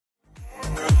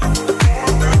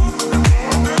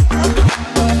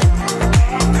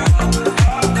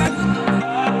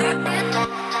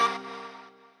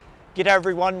G'day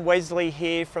everyone, Wesley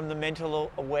here from the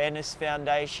Mental Awareness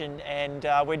Foundation, and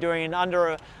we're doing an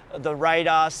Under the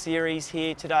Radar series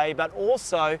here today, but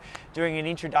also doing an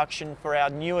introduction for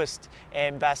our newest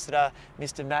ambassador,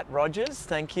 Mr. Matt Rogers.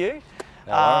 Thank you.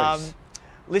 No worries.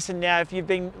 Listen, now, if you've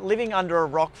been living under a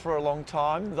rock for a long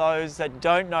time, those that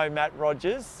don't know Matt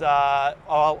Rogers,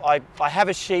 I have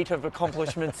a sheet of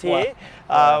accomplishments here.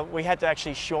 We had to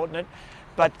actually shorten it.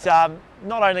 But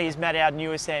not only is Matt our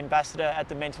newest ambassador at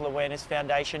the Mental Awareness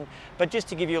Foundation, but just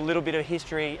to give you a little bit of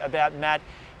history about Matt,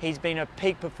 he's been a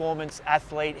peak performance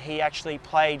athlete. He actually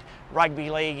played rugby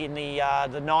league in the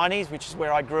 90s, which is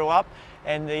where I grew up,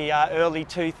 and the early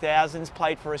 2000s,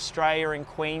 played for Australia and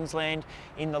Queensland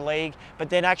in the league, but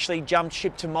then actually jumped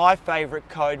ship to my favourite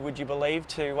code, would you believe,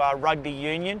 to rugby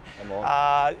union,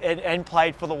 and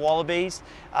played for the Wallabies.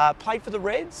 Played for the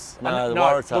Reds? No, the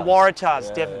Waratahs. The Waratahs,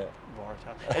 yeah, definitely. yeah.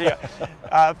 Anyway,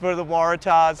 for the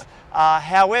Waratahs.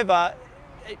 However,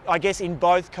 I guess in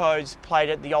both codes played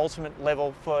at the ultimate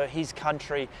level for his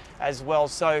country as well.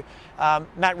 So,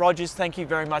 Matt Rogers, thank you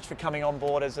very much for coming on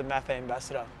board as a MAF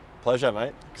ambassador. Pleasure,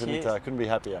 mate. Couldn't be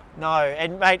happier. No,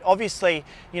 and mate, obviously,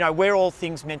 you know, we're all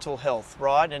things mental health,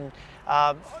 right? And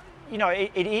you know,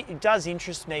 it does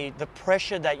interest me the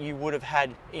pressure that you would have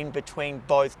had in between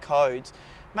both codes.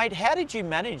 Mate, how did you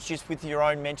manage just with your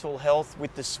own mental health,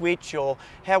 with the switch, or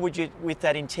how would you, with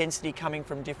that intensity coming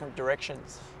from different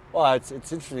directions? Well, it's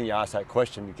interesting you ask that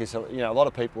question because, you know, a lot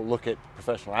of people look at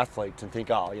professional athletes and think,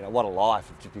 oh, you know, what a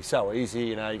life, it'd be so easy,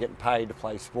 you know, you're getting paid to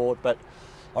play sport. But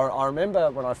I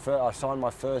remember when I signed my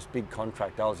first big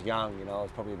contract, I was young, you know, I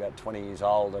was probably about 20 years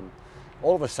old, and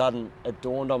all of a sudden it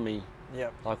dawned on me,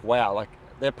 like, wow, like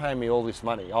they're paying me all this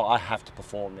money, oh, I have to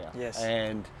perform now. Yes.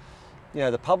 And you know,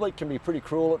 the public can be pretty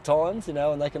cruel at times, you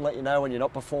know, and they can let you know when you're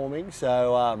not performing.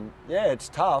 So, yeah, it's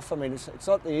tough. I mean, it's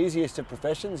not the easiest of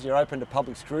professions. You're open to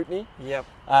public scrutiny. Yep.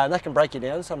 And that can break you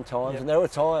down sometimes. Yep. And there were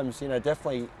times, you know,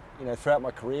 definitely, you know, throughout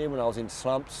my career when I was in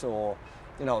slumps or,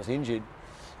 you know, I was injured,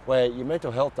 where your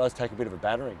mental health does take a bit of a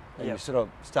battering. And you sort of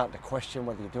start to question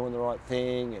whether you're doing the right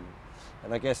thing.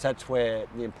 And I guess that's where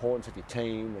the importance of your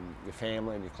team and your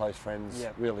family and your close friends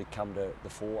really come to the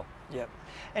fore. Yep.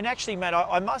 And actually, mate,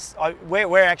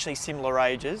 we're actually similar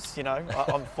ages, you know,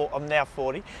 I'm now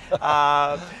 40.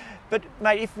 But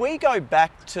mate, if we go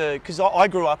back to, because I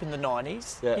grew up in the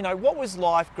 90s, you know, what was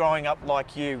life growing up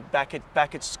like you back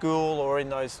at school or in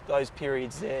those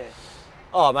periods there?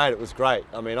 Oh mate, it was great.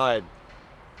 I mean, I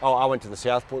went to the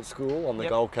Southport School on the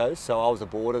Gold Coast, so I was a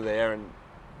boarder there, and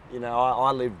you know,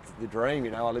 I lived the dream.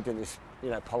 You know, I lived in this, you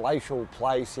know, palatial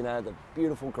place. You know, the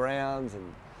beautiful grounds,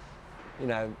 and you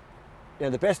know,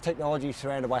 the best technology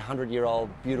surrounded by 100-year-old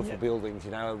beautiful buildings.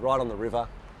 You know, right on the river,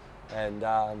 and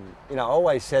you know, I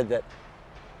always said that.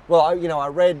 Well, I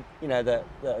read, you know,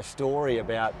 the story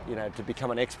about, you know, to become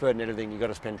an expert in anything, you've got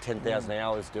to spend 10,000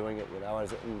 hours doing it. You know,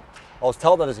 and I was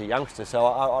told that as a youngster. So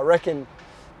I reckon,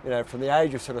 you know, from the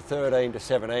age of sort of 13 to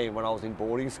 17, when I was in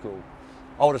boarding school,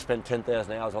 I would have spent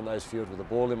 10,000 hours on those fields with a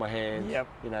ball in my hand,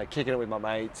 you know, kicking it with my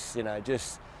mates, you know,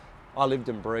 just, I lived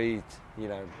and breathed, you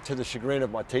know, to the chagrin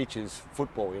of my teachers,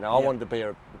 football, you know, I wanted to be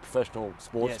a professional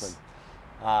sportsman.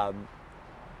 Yes.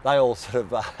 They all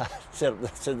sort of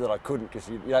said that I couldn't because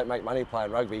you don't make money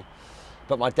playing rugby.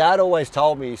 But my dad always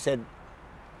told me, he said,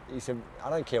 I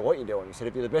don't care what you're doing. He said,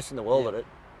 if you're the best in the world at it,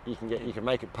 you can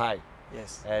make it pay.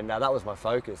 Yes. And that was my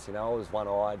focus, you know, I was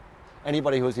one-eyed.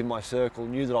 Anybody who was in my circle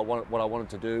knew that what I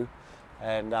wanted to do,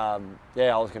 and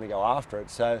yeah, I was going to go after it.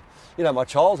 So, you know, my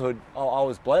childhood, I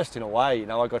was blessed in a way. You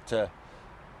know, I got to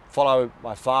follow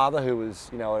my father, who was,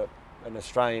 you know, an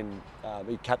Australian,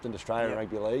 he captained Australia in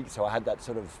rugby league, so I had that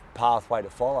sort of pathway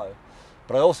to follow.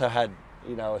 But I also had,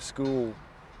 you know, a school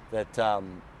that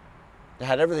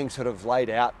had everything sort of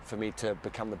laid out for me to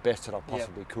become the best that I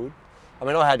possibly could. I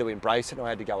mean, I had to embrace it, and I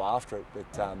had to go after it,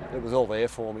 but it was all there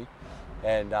for me.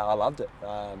 And I loved it.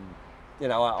 You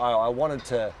know, I wanted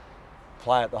to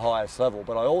play at the highest level,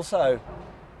 but I also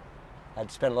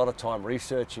had spent a lot of time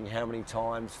researching how many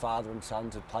times father and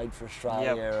sons had played for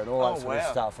Australia and all that sort of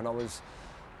stuff. And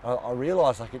I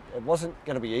realised like it wasn't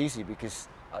going to be easy because,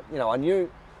 you know, I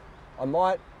knew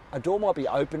a door might be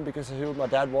open because of who my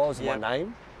dad was and my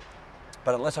name,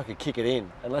 but unless I could kick it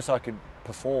in, unless I could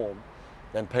perform,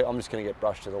 then I'm just going to get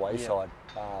brushed to the wayside.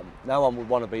 No one would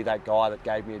want to be that guy that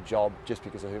gave me a job just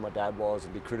because of who my dad was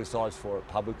and be criticised for it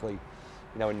publicly,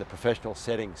 you know, in the professional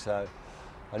setting. So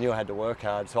I knew I had to work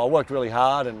hard. So I worked really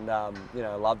hard and, you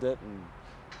know, loved it. And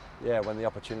yeah, when the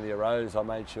opportunity arose, I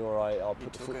made sure I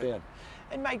put the foot down.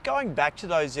 And mate, going back to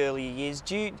those earlier years,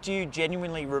 do you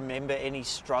genuinely remember any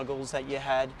struggles that you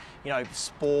had, you know,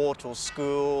 sport or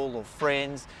school or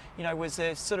friends? You know, was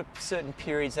there sort of certain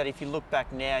periods that if you look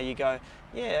back now, you go,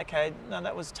 yeah, okay, no,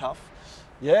 that was tough?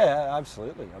 Yeah,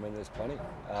 absolutely. I mean, there's plenty.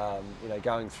 You know,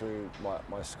 going through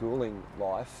my schooling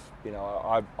life, you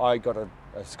know, I got a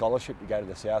scholarship to go to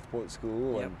the Southport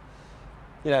School, Yep. and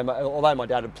you know, although my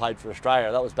dad had played for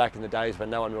Australia, that was back in the days when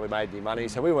no one really made any money,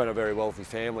 so we weren't a very wealthy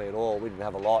family at all. We didn't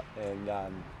have a lot, and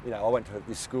you know, I went to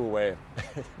this school where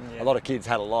a lot of kids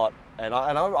had a lot, and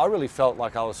I really felt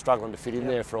like I was struggling to fit in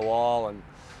there for a while, and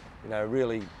you know,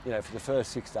 really, you know, for the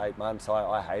first 6 to 8 months,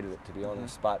 I hated it, to be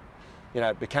honest, but you know,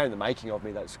 it became the making of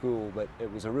me, that school, but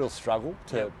it was a real struggle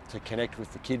to connect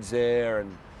with the kids there,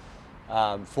 and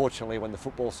fortunately, when the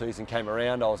football season came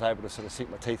around, I was able to sort of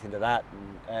sink my teeth into that.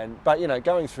 But you know,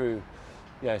 going through,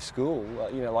 you know, school,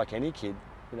 you know, like any kid,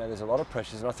 you know, there's a lot of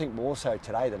pressures, and I think more so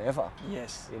today than ever.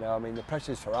 Yes. You know, I mean, the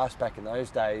pressures for us back in those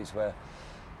days were,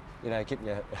 you know, getting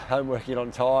your homework in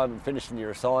on time and finishing your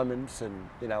assignments, and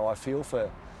you know, I feel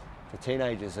for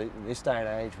teenagers in this day and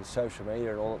age with social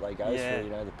media and all that they go through. You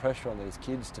know, the pressure on these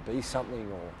kids to be something,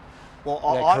 or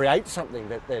you know, create something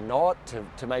that they're not,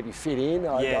 to maybe fit in.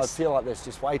 I feel like there's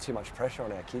just way too much pressure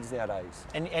on our kids nowadays.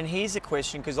 And here's a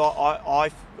question, because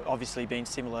I've obviously been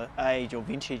similar age or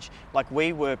vintage. Like,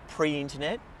 we were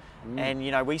pre-internet, and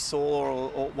you know, we saw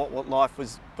what life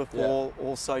was before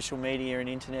all social media and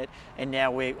internet, and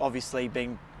now we're obviously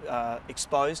being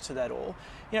exposed to that all.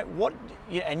 You know,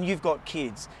 and you've got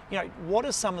kids, you know, what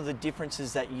are some of the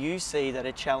differences that you see that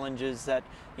are challenges that,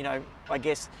 you know, I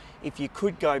guess if you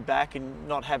could go back and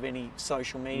not have any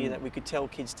social media, that we could tell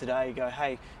kids today, go,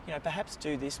 hey, you know, perhaps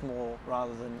do this more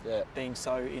rather than being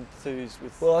so enthused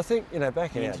with. Well, I think, you know,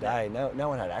 back in our day, no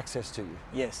one had access to you.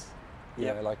 Yes. You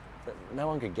know, like, no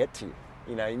one could get to you.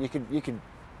 You know, and you could,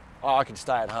 I could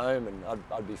stay at home and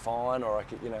I'd be fine, or I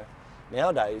could, you know.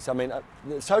 Nowadays, I mean,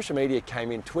 social media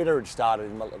came in. Twitter had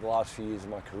started in the last few years of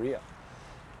my career,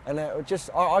 and it just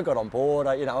I got on board.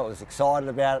 You know, I was excited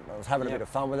about it, and I was having a bit of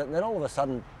fun with it. And then all of a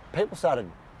sudden, people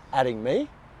started adding me,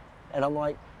 and I'm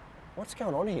like, "What's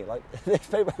going on here?" Like, there's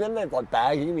people, then they're like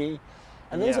bagging me,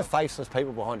 and these are faceless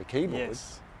people behind a keyboard.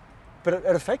 Yes. But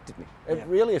it affected me. It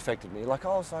really affected me. Like,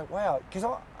 I was like, wow, because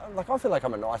I feel like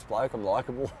I'm a nice bloke. I'm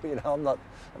likable. You know, I'm not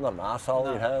an arsehole.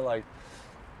 No. You know, like,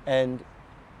 and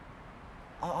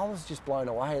I was just blown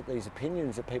away at these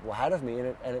opinions that people had of me, and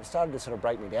it started to sort of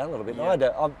break me down a little bit. And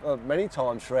I've many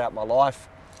times throughout my life,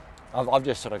 I've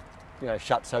just sort of, you know,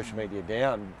 shut social media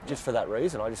down just for that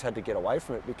reason. I just had to get away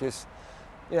from it, because,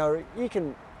 you know, you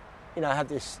can, you know, have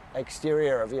this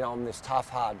exterior of, you know, I'm this tough,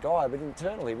 hard guy, but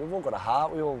internally we've all got a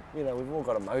heart. We've all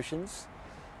got emotions,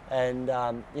 and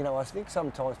you know, I think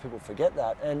sometimes people forget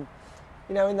that. And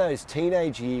you know, in those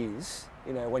teenage years,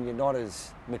 you know, when you're not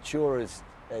as mature as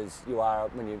you are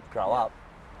when you grow up,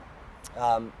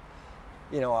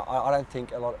 you know, I don't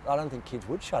think kids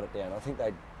would shut it down. I think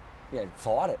they'd, you know,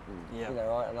 fight it, and, you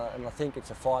know, and I think it's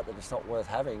a fight that it's not worth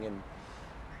having. And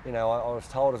you know, I was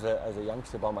told as a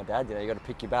youngster by my dad, you know, you got to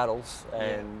pick your battles,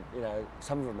 and you know,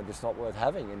 some of them are just not worth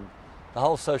having. And the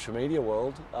whole social media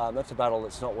world, that's a battle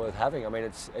that's not worth having. I mean,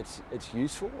 it's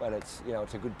useful, and it's, you know,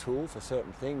 it's a good tool for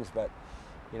certain things, but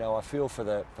you know, I feel for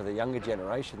the younger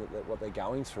generation that what they're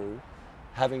going through,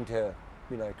 having to,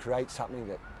 you know, create something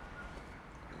that,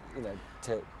 you know,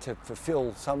 to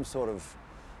fulfill some sort of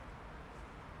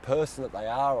person that they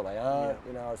are or they aren't.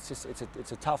 You know, it's just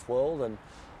it's a tough world,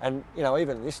 and you know,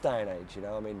 even in this day and age, you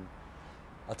know, I mean,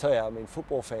 I'll tell you, I mean,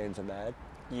 football fans are mad.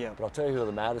 Yeah. But I'll tell you who are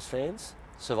the maddest fans?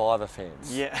 Survivor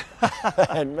fans. Yeah.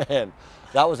 And man,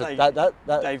 that was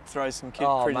they throw some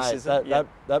criticism. Mate,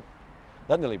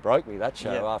 that nearly broke me, that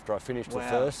show, after I finished the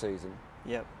first season.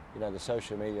 Yep. You know, the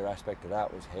social media aspect of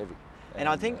that was heavy. And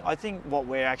I think what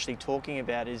we're actually talking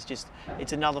about is just,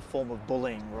 it's another form of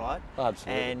bullying, right?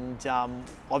 Absolutely. And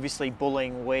obviously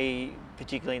bullying, we,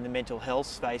 particularly in the mental health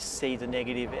space, see the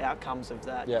negative outcomes of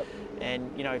that. Yep. And,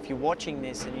 you know, if you're watching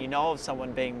this and you know of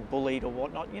someone being bullied or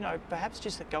whatnot, you know, perhaps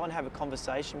just go and have a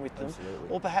conversation with them. Absolutely.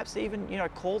 Or perhaps even, you know,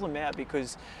 call them out,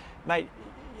 because, mate,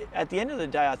 at the end of the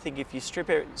day, I think if you strip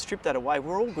that away,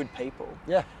 we're all good people.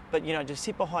 Yeah. But, you know, to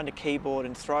sit behind a keyboard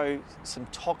and throw some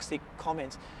toxic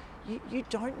comments, you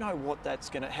don't know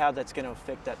how that's going to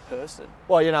affect that person.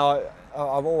 Well, you know,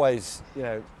 I've always, you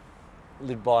know,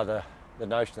 lived by the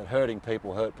notion that hurting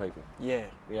people hurt people. Yeah.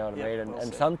 You know what I mean?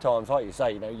 And sometimes, like you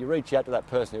say, you know, you reach out to that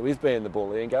person who is being the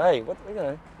bully and go, hey, what's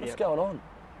going on?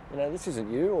 You know, this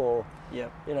isn't you, or, you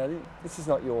know, this is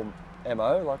not your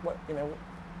MO. Like,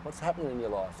 what's happening in your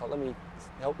life? Like, let me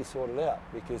help you sort it out,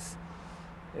 because,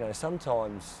 you know,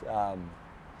 sometimes,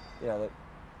 you know,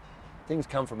 things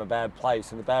come from a bad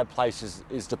place, and the bad place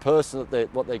is the person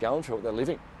that what they're going through, what they're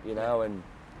living, you know, and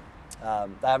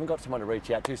they haven't got someone to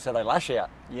reach out to, so they lash out.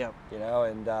 Yep. You know,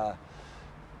 and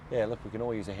yeah, look, we can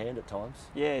all use a hand at times.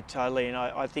 Yeah, totally. And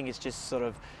I think it's just sort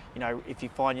of, you know, if you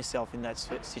find yourself in that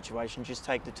situation, just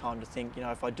take the time to think, you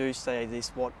know, if I do say this,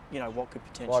 what, you know, what could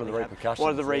potentially What are the happen? repercussions? What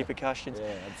are the repercussions?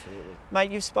 Yeah, absolutely.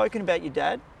 Mate, you've spoken about your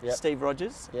dad, Yep. Steve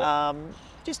Rogers. Yep.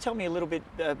 Just tell me a little bit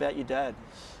about your dad.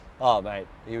 Oh, mate,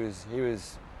 he was, you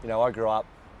know, I grew up,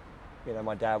 you know,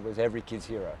 my dad was every kid's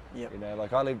hero. Yep. You know,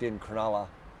 like I lived in Cronulla.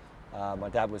 My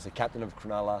dad was the captain of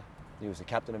Cronulla. He was the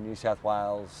captain of New South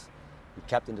Wales. He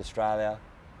captained Australia.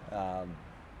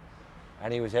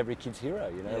 And he was every kid's hero,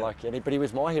 you know, Yep. but he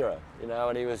was my hero, you know,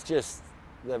 and he was just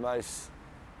the most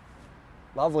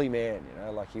lovely man, you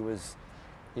know, like he was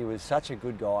such a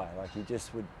good guy. Like he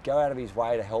just would go out of his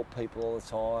way to help people all the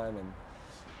time, and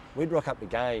we'd rock up to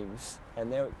games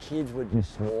and kids would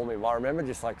just swarm him. I remember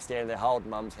just like standing there holding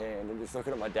mum's hand and just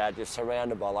looking at my dad, just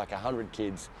surrounded by like 100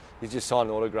 kids. He's just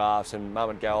signing autographs, and mum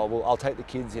would go, oh, well, I'll take the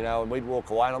kids, you know, and we'd walk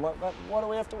away. And I'm like, why do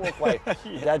we have to walk away?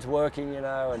 Yeah. Dad's working, you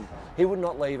know, and he would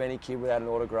not leave any kid without an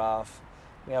autograph.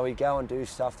 You know, he'd go and do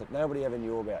stuff that nobody ever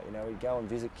knew about. You know, he'd go and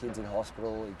visit kids in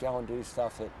hospital. He'd go and do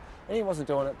stuff that, and he wasn't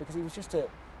doing it because he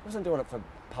wasn't doing it for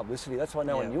publicity. That's why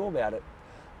no one knew about it.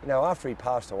 You know, after he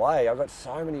passed away, I got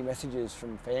so many messages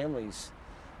from families.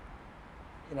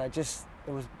 You know,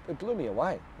 it blew me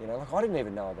away. You know, like I didn't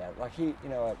even know about it. Like you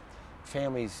know, a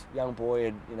family's young boy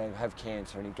would, you know, have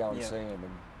cancer, and he'd go and see him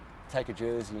and take a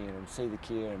jersey in and see the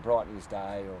kid and brighten his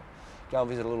day, or go and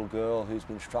visit a little girl who's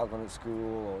been struggling at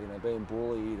school, or, you know, being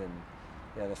bullied, and,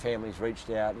 you know, the family's reached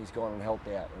out and he's gone and helped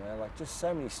out, you know, like just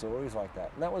so many stories like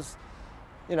that. And that was,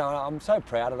 you know, I'm so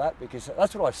proud of that, because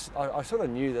that's what I sort of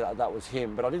knew that was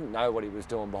him, but I didn't know what he was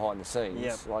doing behind the scenes.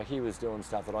 Yep. Like he was doing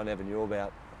stuff that I never knew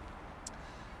about.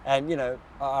 And, you know,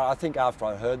 I think after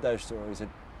I heard those stories, it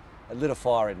lit a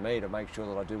fire in me to make sure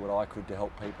that I do what I could to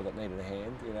help people that needed a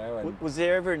hand, you know. And Was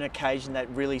there ever an occasion that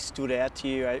really stood out to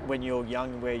you when you were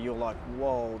young, where you're like,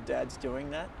 whoa, Dad's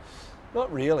doing that?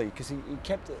 not really, because he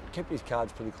kept his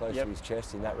cards pretty close Yep. to his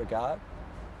chest in that regard.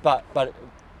 But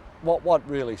what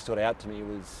really stood out to me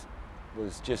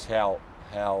was just how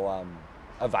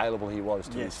available he was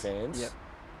to his fans. Yep.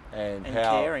 And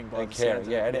caring by the sounds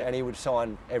of yeah, it. and he would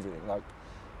sign everything. Like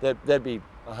there'd be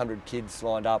 100 kids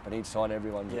lined up, and he'd sign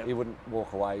everyone. Yep. He wouldn't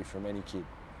walk away from any kid.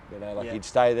 You know, like Yep. he'd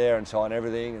stay there and sign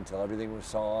everything until everything was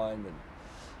signed, and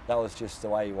that was just the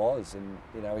way he was. And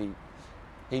you know,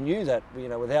 he knew that, you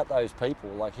know, without those people,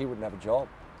 like he wouldn't have a job.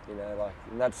 You know, like,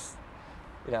 and that's,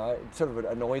 you know, it sort of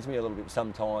annoys me a little bit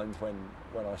sometimes when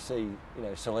I see, you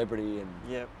know, celebrity and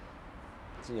Yep.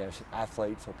 you know,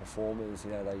 athletes or performers,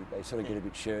 you know, they sort of get a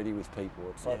bit shirty with people.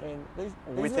 It's like, Yeah. man, these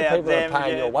are the Without people that them, are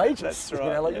paying yeah, your wages. that's You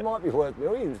right, know, like yeah. you might be worth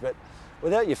millions, but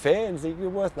without your fans, you're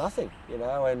worth nothing. You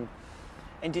know, and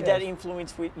And did Yeah. that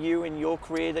influence with you in your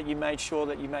career, that you made sure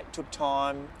that you took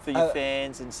time for your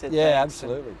fans and said yeah, thanks?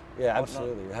 absolutely, yeah, whatnot?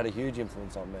 absolutely. It had a huge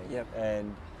influence on me. Yep.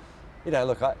 And you know,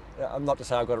 look, I'm not to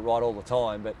say I got it right all the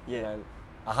time, but you Yeah. know,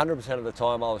 100% of the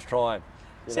time I was trying.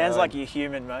 You Sounds know, like and- you're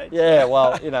human, mate. Yeah,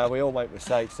 well, you know, we all make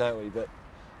mistakes, don't we? But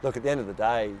look, at the end of the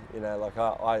day, you know, like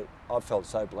I felt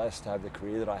so blessed to have the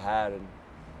career that I had, and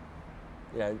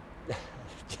you know,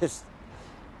 just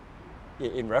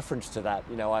in reference to that,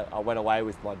 you know, I went away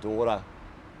with my daughter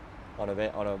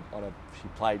she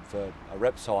played for a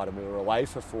rep side, and we were away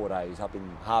for 4 days up in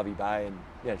Hervey Bay, and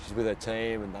you know, she's with her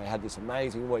team, and they had this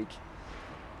amazing week.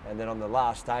 And then on the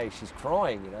last day, she's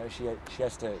crying. You know, she's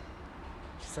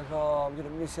like, oh, I'm going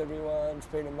to miss everyone. It's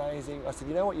been amazing. I said,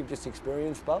 you know what you've just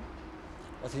experienced, bub?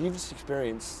 I said, you've just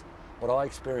experienced what I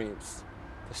experienced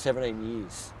for 17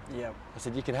 years. Yep. I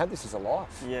said, you can have this as a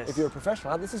life. Yes. If you're a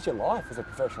professional, this is your life as a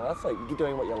professional athlete. You're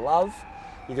doing what you love,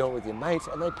 you're doing it with your mates,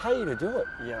 and they pay you to do it.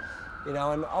 Yep. You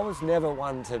know, and I was never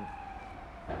one to,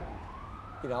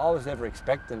 you know, I was never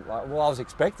expectant. Like, well, I was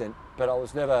expectant, but I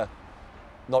was never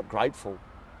not grateful.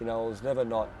 You know, I was never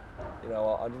not, you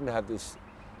know, I didn't have this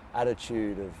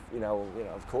attitude of, you know,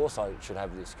 of course I should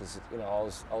have this, because, you know,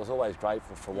 I was always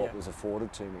grateful for what Yeah. was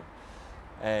afforded to me.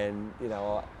 And, you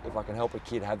know, if I can help a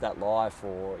kid have that life,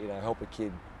 or, you know, help a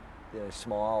kid, you know,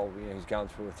 smile, you know, who's going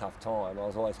through a tough time, I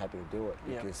was always happy to do it,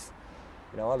 Yeah. because,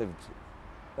 you know,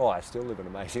 I still live an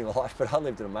amazing life, but I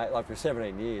lived like for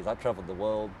 17 years. I travelled the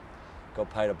world,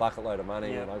 got paid a bucket load of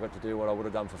money, Yeah. and I got to do what I would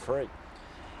have done for free.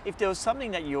 If there was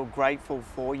something that you're grateful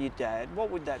for your dad,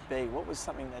 what would that be? What was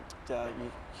something that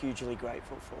you're hugely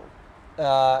grateful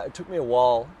for? It took me a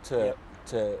while Yep.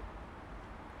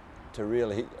 to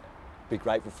really be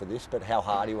grateful for this, but how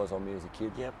hard he was on me as a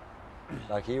kid. Yep.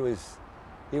 Like he was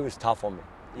tough on me.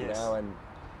 you Yes. know,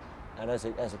 and as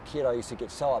a kid I used to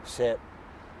get so upset,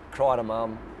 cry to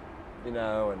mum, you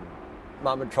know, and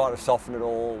mum would try to soften it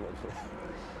all.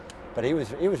 But he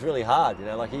was really hard, you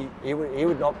know, like he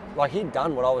would not, like he'd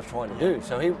done what I was trying to do,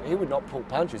 so he would not pull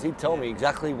punches. He'd tell me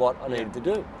exactly what I needed to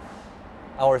do.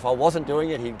 Or if I wasn't doing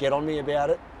it, he'd get on me about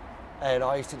it. And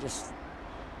I used to just,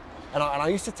 and I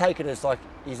used to take it as like,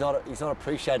 he's not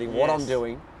appreciating what I'm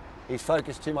doing. He's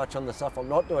focused too much on the stuff I'm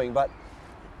not doing, but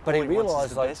he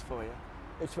realised like, best for you.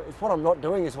 It's what I'm not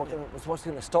doing is what's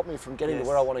going to stop me from getting to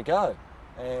where I want to go.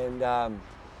 And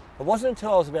it wasn't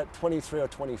until I was about 23 or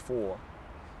 24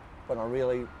 when I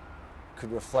really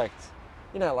could reflect,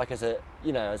 you know, like as a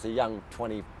young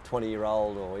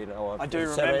 20-year-old, or, you know, I do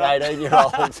 17, remember.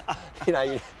 18-year-old, you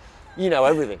know, you know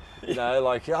everything, you know,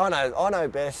 like I know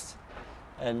best.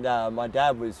 And my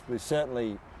dad was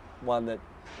certainly one that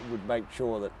would make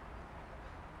sure that,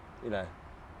 you know,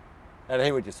 and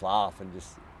he would just laugh and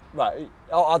just, right,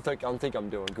 I think I'm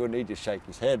doing good, and he'd just shake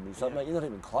his head and he's like, mate, you're not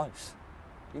even close.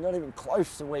 You're not even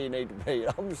close to where you need to be.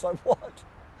 And I'm just like, what?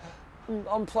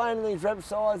 I'm playing these rep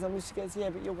size. I'm just goes, yeah,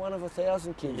 but you're one of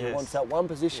 1,000 kids who wants that one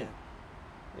position.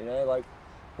 You know, like,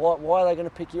 why are they going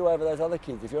to pick you over those other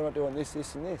kids if you're not doing this,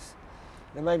 this, and this?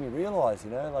 And it made me realise,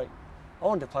 you know, like, I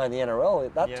wanted to play in the NRL.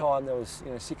 At that time, there was,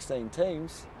 you know, 16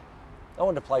 teams. I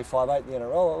wanted to play 5'8" in the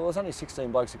NRL. There was only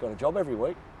 16 blokes that got a job every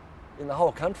week in the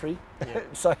whole country.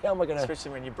 So how am I going to...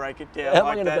 Especially when you break it down. How am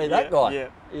I going to be that guy? Yeah.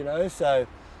 You know, so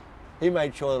he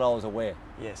made sure that I was aware.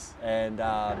 Yes. And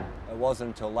it wasn't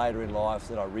until later in life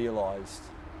that I realised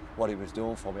what he was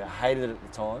doing for me. I hated it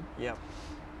at the time. Yeah.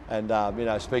 And you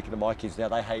know, speaking to my kids now,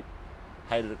 they hate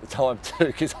it at the time too,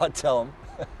 because I tell them,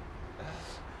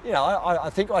 you know, I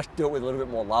think I should do it with a little bit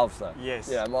more love though. Yes.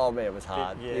 You know, my old man was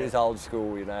hard. Yeah. He was old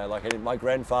school, you know, like my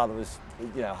grandfather was,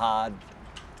 you know, hard.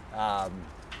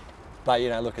 But, you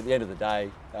know, look, at the end of the day,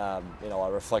 you know, I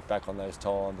reflect back on those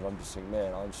times and I'm just thinking,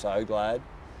 man, I'm so glad,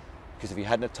 because if he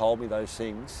hadn't have told me those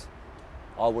things,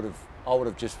 I would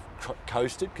have just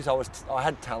coasted, because I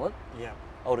had talent. Yeah.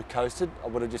 I would have coasted. I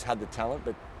would have just had the talent,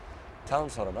 but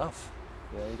talent's not enough.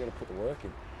 You know, you got to put the work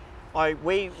in.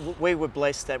 We were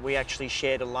blessed that we actually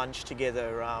shared a lunch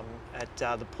together at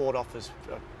the port office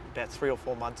about 3 or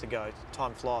 4 months ago.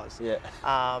 Time flies. Yeah.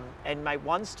 And mate,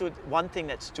 one thing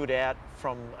that stood out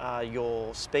from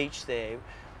your speech there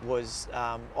was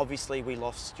obviously we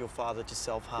lost your father to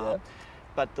self-harm. Yeah.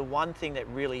 But the one thing that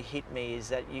really hit me is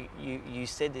that you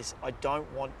said this, I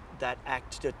don't want that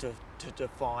act to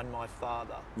define my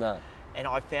father. No. And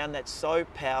I found that so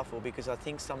powerful, because I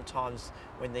think sometimes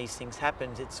when these things happen,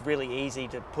 it's really easy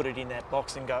to put it in that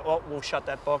box and go, oh, we'll shut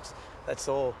that box, that's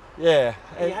all. Yeah.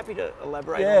 Are you happy to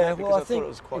elaborate on that? Because well, I think, thought it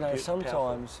was quite, you know, powerful.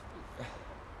 sometimes,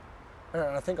 and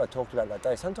I think I talked about it that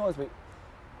day, sometimes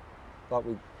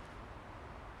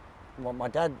my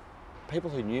dad, people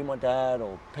who knew my dad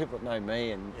or people that know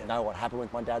me and know what happened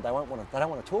with my dad, they don't want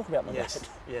to talk about my dad.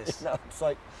 Yes. You know, it's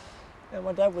like, you know,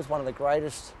 my dad was one of the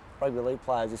greatest rugby league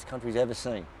players this country's ever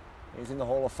seen. He's in the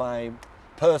Hall of Fame.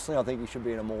 Personally, I think he should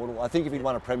be an immortal. I think if he'd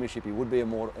won a premiership, he would be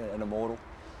an immortal.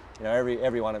 You know,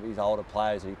 every one of his older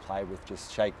players that he played with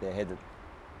just shake their head and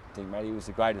think, mate, he was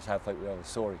the greatest athlete we ever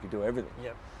saw. He could do everything.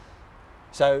 Yep.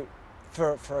 So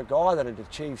for a guy that had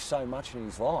achieved so much in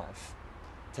his life,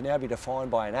 to now be defined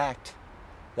by an act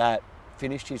that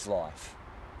finished his life,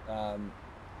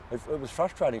 it was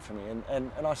frustrating for me,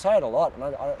 and I say it a lot,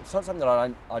 and it's not something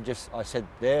that I said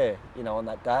there, you know, on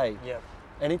that day. Yep.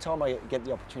 Anytime I get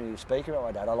the opportunity to speak about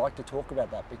my dad, I like to talk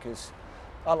about that, because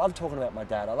I love talking about my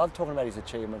dad. I love talking about his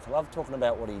achievements. I love talking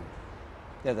about what he, you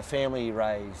know, the family he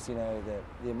raised, you know,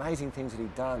 the amazing things that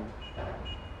he'd done.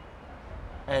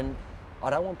 And I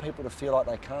don't want people to feel like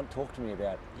they can't talk to me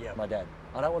about my dad.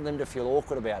 I don't want them to feel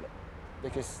awkward about it,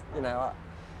 because, you know,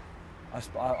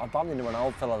 I bumped into an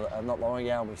old fella not long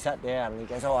ago, and we sat down, and he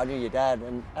goes, oh, I knew your dad.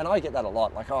 And I get that a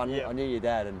lot, like, oh, I knew your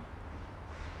dad.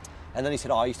 And then he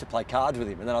said, oh, I used to play cards with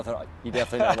him. And then I thought, oh, you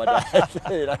definitely know my dad,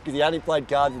 you know, because he only played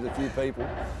cards with a few people,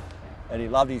 and he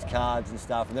loved his cards and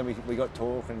stuff. And then we got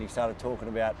talking, and he started talking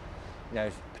about, you know,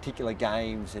 particular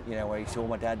games that, you know, where he saw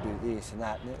my dad do this and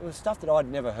that. And it was stuff that I'd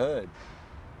never heard,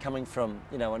 coming from,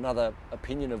 you know, another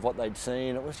opinion of what they'd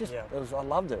seen. It was just, I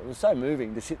loved it. It was so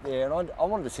moving to sit there, and I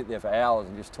wanted to sit there for hours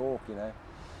and just talk, you know.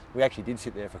 We actually did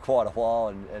sit there for quite a while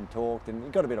and talked, and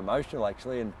it got a bit emotional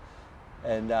actually,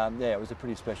 and yeah, it was a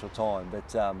pretty special time.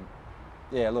 But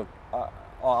yeah, look,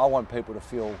 I want people to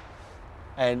feel,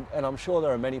 and I'm sure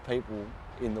there are many people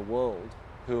in the world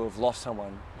who have lost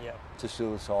someone to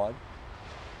suicide,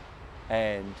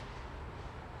 and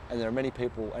there are many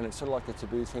people, and it's sort of like the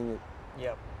taboo thing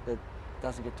that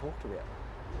doesn't get talked about.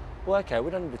 well, okay,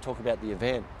 we don't need to talk about the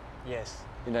event, Yes.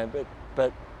 you know,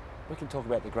 but we can talk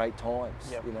about the great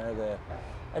times, Yep. you know,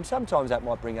 and sometimes that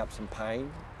might bring up some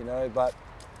pain, you know, but,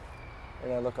 you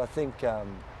know, look, I think, yeah,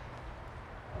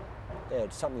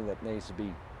 it's something that needs to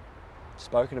be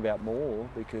spoken about more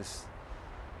because,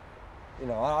 you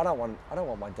know, I don't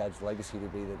want my dad's legacy to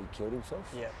be that he killed himself.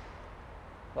 Yeah.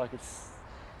 Like it's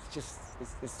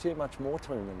there's too much more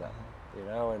to him than that, you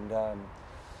know,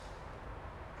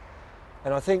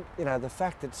 and I think, you know, the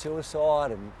fact that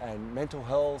suicide and mental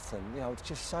health and, you know, it's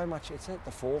just so much, it's at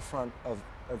the forefront of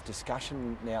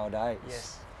discussion nowadays.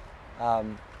 Yes.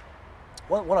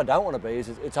 What I don't want to be is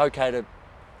it's okay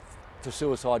for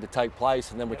suicide to take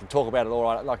place and then we can talk about it all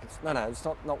right. Like, it's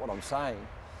not what I'm saying.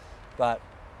 But,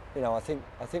 you know, I think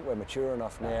we're mature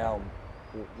enough now.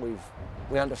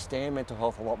 We understand mental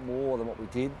health a lot more than what we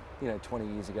did, you know,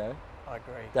 20 years ago. I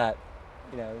agree. That,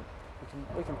 you know,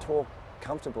 we can talk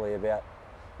comfortably about,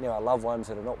 you know, our loved ones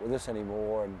that are not with us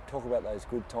anymore and talk about those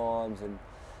good times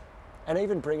and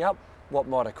even bring up what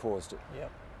might have caused it. Yeah.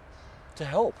 To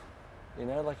help. You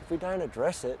know, like if we don't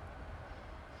address it,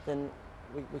 then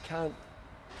we can't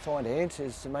find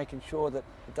answers to making sure that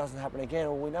it doesn't happen again.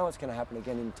 Or we know it's going to happen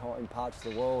again in parts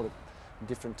of the world at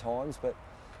different times, but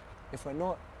if we're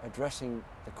not addressing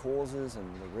the causes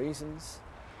and the reasons,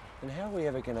 then how are we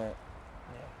ever going to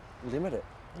limit it?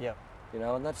 Yeah. You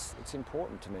know, and it's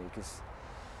important to me because,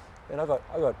 you know,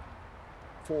 I got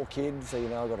 4 kids. You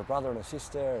know, I've got a brother and a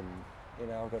sister, and, you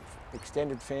know, I've got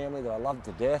extended family that I love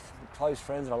to death, close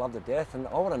friends that I love to death, and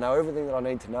I want to know everything that I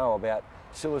need to know about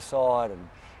suicide and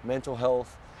mental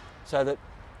health, so that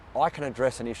I can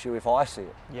address an issue if I see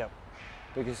it. Yeah.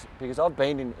 Because I've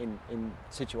been in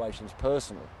situations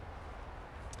personally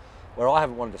where I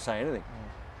haven't wanted to say anything,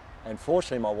 and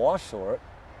fortunately my wife saw it,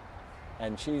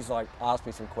 and she's like asked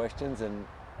me some questions, and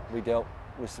we dealt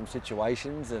with some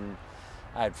situations, and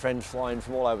I had friends flying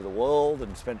from all over the world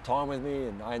and spent time with me,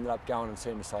 and I ended up going and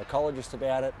seeing a psychologist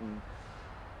about it,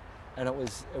 and it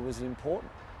was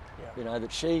important, you know,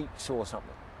 that she saw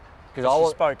something. Because she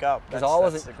spoke up. That's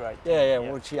the great thing. Yeah.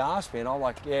 Well, she asked me, and I'm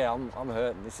like, yeah, I'm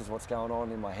hurting. This is what's going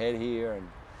on in my head here, and,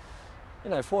 you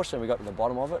know, fortunately we got to the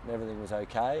bottom of it, and everything was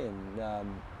okay.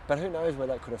 And but who knows where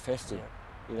that could have festered? Yeah.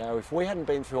 You know, if we hadn't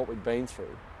been through what we'd been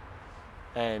through,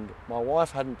 and my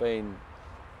wife hadn't been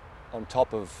on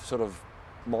top of sort of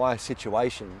my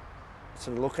situation,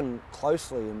 sort of looking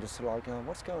closely and just sort of like, going,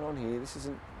 what's going on here? This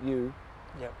isn't you.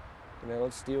 Yep. You know,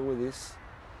 let's deal with this.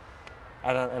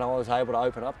 And I was able to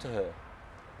open up to her.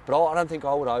 But I don't think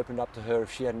I would have opened up to her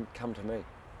if she hadn't come to me.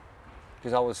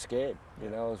 Because I was scared, you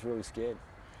know, I was really scared.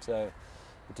 So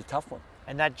it's a tough one.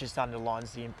 And that just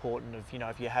underlines the importance of, you know,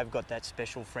 if you have got that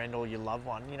special friend or your loved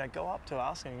one, you know, go up to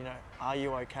ask them, you know, are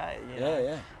you okay? You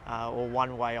know? Or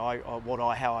one way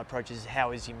how I approach it is, how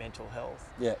is your mental health?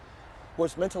 Yeah. Well,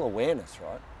 it's mental awareness,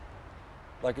 right?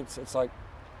 Like it's like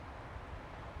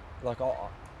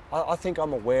I think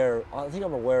I'm aware. I think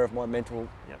I'm aware of my mental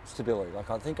stability.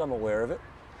 Like I think I'm aware of it,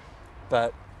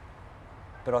 but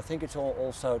I think it's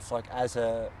also it's like as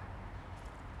an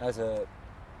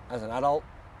adult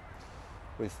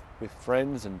with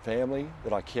friends and family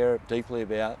that I care deeply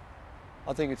about.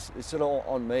 I think it's sort of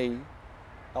on me.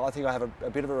 I think I have a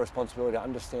bit of a responsibility to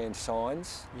understand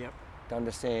signs, to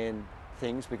understand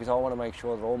things, because I want to make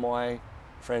sure that all my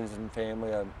friends and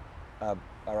family are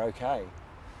okay.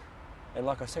 And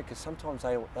like I said, because sometimes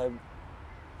they, you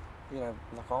know,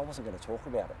 like I wasn't going to talk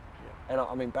about it, and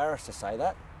I'm embarrassed to say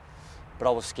that, but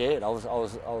I was scared. I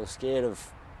was scared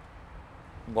of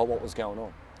what was going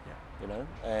on, you know.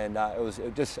 And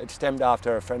it stemmed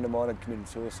after a friend of mine had committed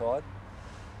suicide,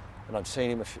 and I'd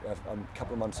seen him a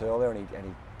couple of months earlier, and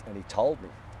he told me,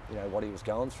 you know, what he was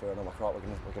going through, and I'm like, right,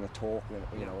 we're going to talk,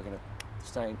 we're going to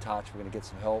stay in touch, we're going to get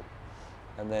some help,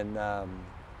 and then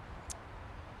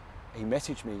he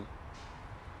messaged me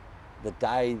the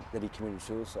day that he committed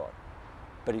suicide.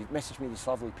 But he messaged me this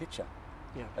lovely picture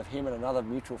of him and another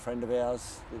mutual friend of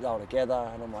ours. They were together,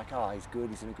 and I'm like, oh, he's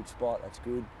good, he's in a good spot, that's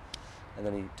good. And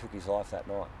then he took his life that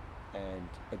night, and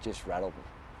it just rattled me.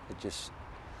 It just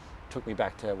took me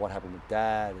back to what happened with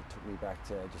Dad. It took me back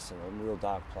to just a real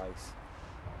dark place.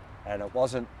 And it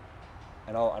wasn't,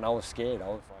 and I was scared. I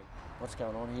was like, what's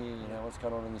going on here? You know, what's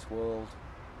going on in this world?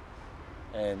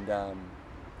 And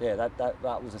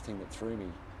that was the thing that threw me.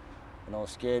 And I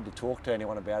was scared to talk to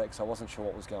anyone about it because I wasn't sure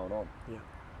what was going on.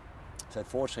 So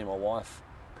fortunately my wife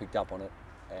picked up on it,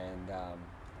 and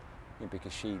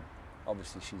because she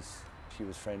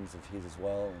was friends of his as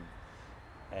well,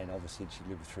 and obviously she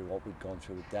lived through what we'd gone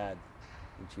through with Dad,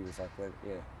 and she was like, we're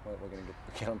going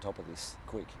to get on top of this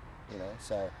quick, you know.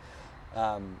 So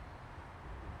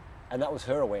And that was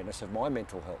her awareness of my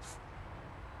mental health.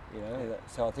 You know,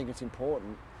 so I think it's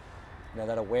important, you know,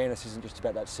 that awareness isn't just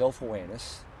about that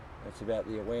self-awareness, it's about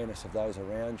the awareness of those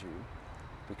around you,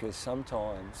 because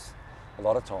sometimes, a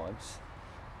lot of times,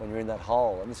 when you're in that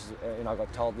hole, and this is, you know, I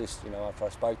got told this, you know, after I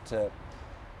spoke to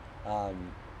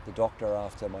the doctor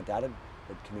after my dad had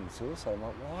committed suicide. I'm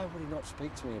like, why would he not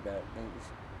speak to me about it?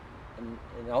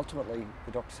 And ultimately,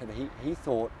 the doctor said he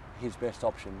thought his best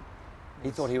option, he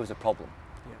thought he was a problem.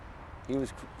 Yeah. He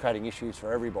was creating issues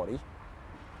for everybody,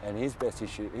 and his best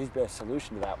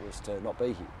solution to that was to not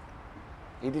be here.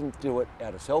 He didn't do it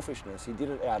out of selfishness, he did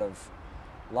it out of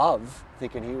love,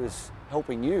 thinking he was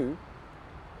helping you.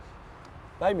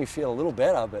 Made me feel a little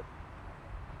better, but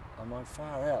I'm like,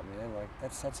 far out, man, like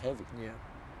that's heavy. Yeah.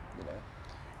 You know.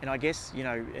 And I guess, you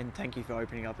know, and thank you for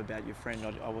opening up about your friend,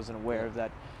 I wasn't aware of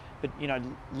that. But, you know,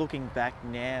 looking back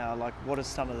now, like what are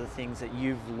some of the things that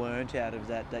you've learnt out of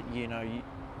that, you know,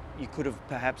 you could have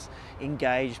perhaps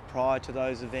engaged prior to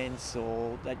those events,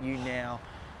 or that you now,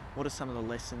 what are some of the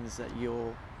lessons that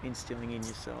you're instilling in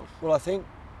yourself? Well, I think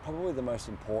probably the most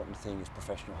important thing is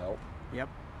professional help. Yep.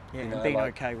 Yeah, you know, and being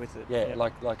like, okay with it. Yeah, yep.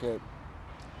 like a,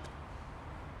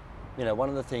 you know, one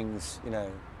of the things, you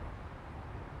know,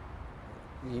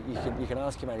 you can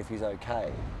ask your mate if he's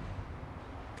okay,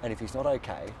 and if he's not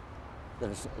okay, then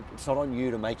it's not on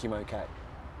you to make him okay.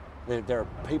 There are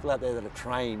people out there that are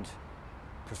trained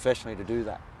professionally to do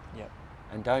that. Yep.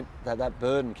 And that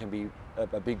burden can be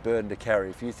a big burden to carry.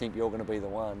 If you think you're going to be the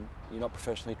one, you're not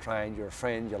professionally trained, you're a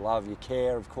friend, you love, you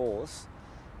care, of course,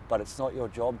 but it's not your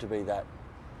job to be that,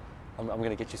 I'm going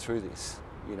to get you through this,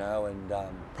 you know. And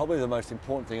probably the most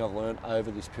important thing I've learned over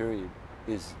this period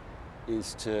is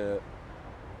to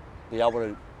be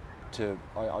able to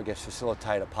I guess,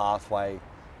 facilitate a pathway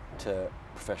to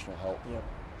professional help. Yep.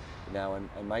 You know,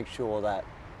 and make sure that,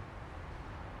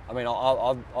 I mean,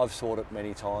 I've sought it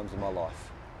many times in my life,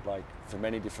 like for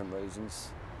many different reasons.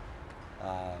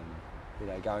 You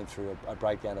know, going through a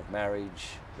breakdown of marriage,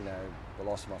 you know, the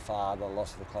loss of my father, the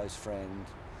loss of a close friend,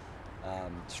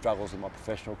 struggles in my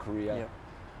professional career.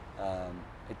 Yep.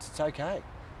 It's okay.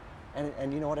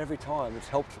 And you know what, every time it's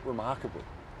helped remarkably.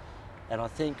 And I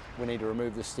think we need to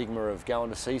remove the stigma of going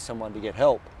to see someone to get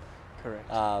help. Correct.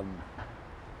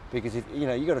 Because if you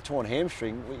know you got a torn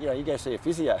hamstring, you know, you go see a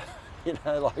physio. You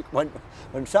know, like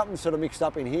when something's sort of mixed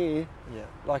up in here, yeah,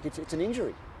 like it's an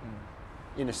injury,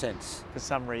 in a sense. For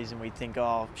some reason we think,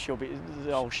 oh, she'll be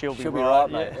right, right,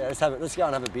 mate. yeah. Let's go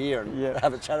and have a beer and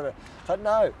have a chat about it. But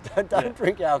no, don't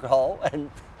drink alcohol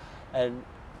and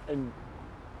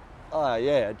oh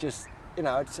yeah, just, you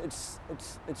know, it's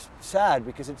sad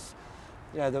because it's,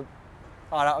 you know,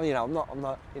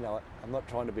 I'm not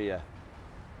trying to be a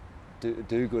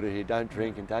do-gooder here. Don't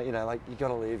drink and don't, you know, like, you got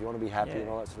to live, you want to be happy and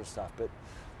all that sort of stuff. But,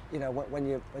 you know, when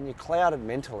you're clouded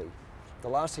mentally, the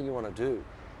last thing you want to do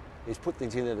is put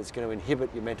things in there that's going to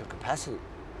inhibit your mental capacity.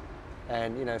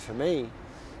 And, you know, for me,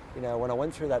 you know, when I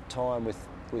went through that time with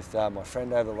my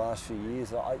friend over the last few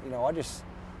years, I just,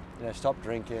 you know, stopped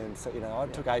drinking. So, you know, I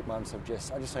took 8 months of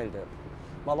I just needed to,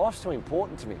 my life's too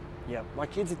important to me. Yep. My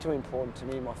kids are too important to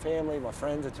me, my family, my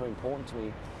friends are too important to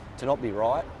me to not be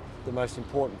right. The most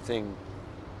important thing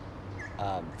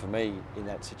for me in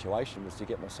that situation was to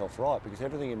get myself right, because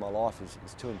everything in my life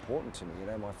is too important to me.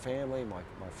 You know, my family,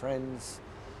 my friends,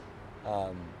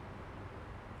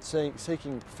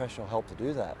 seeking professional help to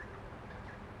do that.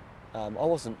 I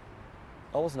wasn't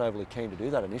overly keen to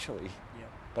do that initially,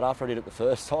 but after I did it the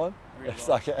first time, it's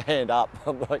like a hand up.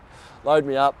 I'm like, load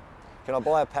me up. Can I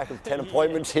buy a pack of 10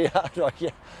 appointments here? Like,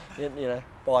 you know,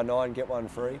 buy 9, get 1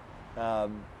 free.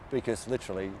 Because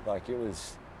literally, like, it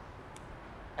was,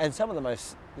 and some of the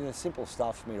most, you know, simple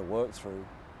stuff for me to work through,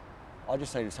 I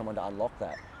just needed someone to unlock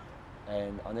that,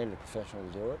 and I needed a professional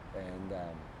to do it, and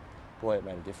boy, it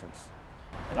made a difference.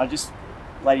 And I just,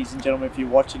 ladies and gentlemen, if you're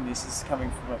watching this is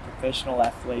coming from a professional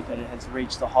athlete that has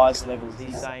reached the highest levels.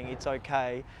 He's saying it's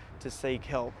okay to seek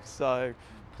help. So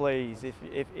please,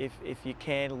 if you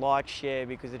can, like, share,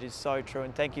 because it is so true.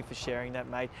 And thank you for sharing that,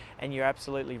 mate. And you're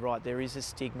absolutely right. There is a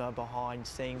stigma behind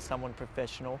seeing someone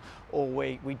professional, or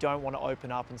we don't want to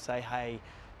open up and say, hey,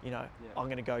 you know, I'm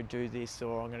going to go do this,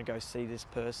 or I'm going to go see this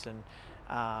person.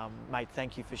 Mate,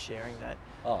 thank you for sharing that.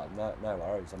 Oh, no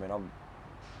worries. I mean,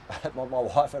 my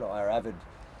wife and I are avid,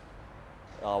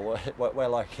 we're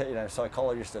like, you know,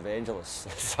 psychologist evangelists.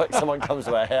 It's like someone comes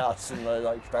to our house and they're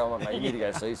like, mate, you need to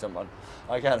go see someone.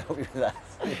 I can't help you with that.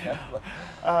 You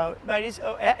know? Mate,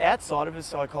 outside of a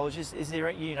psychologist, is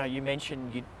there, you know, you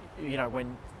mentioned, you know,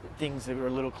 when things are a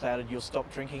little clouded, you'll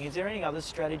stop drinking. Is there any other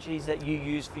strategies that you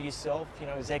use for yourself? You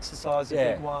know, is exercise a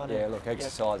big one? Yeah, look,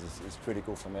 exercise is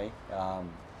critical for me.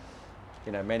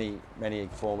 you know, many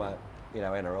former, you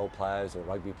know, NRL players or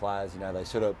rugby players, you know,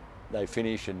 they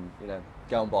finish and, you know,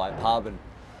 go and buy a pub and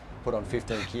put on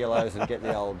 15 kilos and get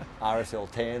the old RSL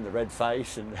tan, the red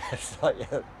face, and it's like,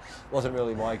 yeah, it wasn't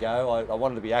really my go. I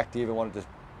wanted to be active and wanted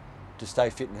to stay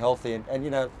fit and healthy, and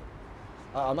you know,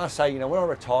 I must say, you know, when I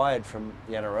retired from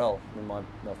the NRL, in my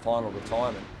final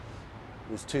retirement,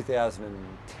 it was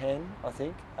 2010, I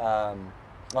think. Well,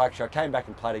 actually, I came back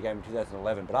and played a game in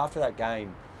 2011, but after that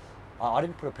game, I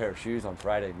didn't put a pair of shoes on for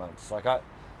 18 months. Like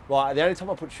the only time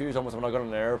I put shoes on was when I got on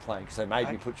an aeroplane, because they made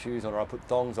me put shoes on, or I put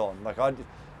thongs on. Like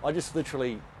I just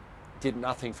literally did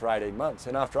nothing for 18 months.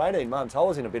 And after 18 months, I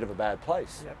was in a bit of a bad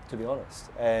place, to be honest.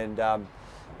 And I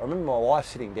remember my wife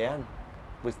sitting down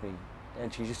with me,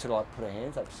 and she just sort of like put her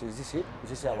hands up. She said, "Is this it? Is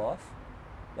this our life?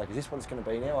 Like, is this what it's going to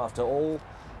be now? After all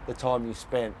the time you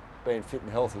spent being fit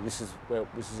and healthy, this is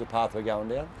the path we're going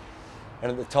down."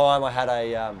 And at the time, I had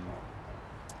a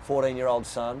 14-year-old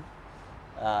son,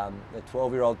 a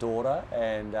 12-year-old daughter,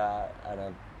 and a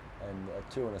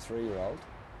 2 and a 3-year-old.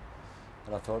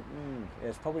 And I thought,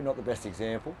 it's probably not the best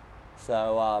example.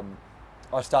 So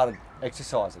I started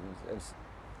exercising,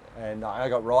 and I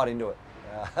got right into it.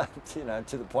 You know,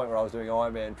 to the point where I was doing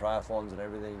Ironman triathlons and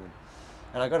everything.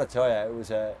 And I got to tell you, it was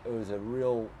a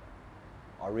real.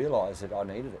 I realised that I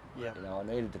needed it. Yeah. You know, I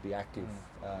needed to be active.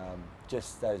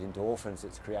 Just those endorphins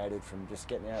it's created from just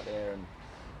getting out there and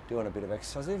doing a bit of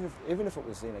exercise, even if it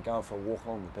was, you know, going for a walk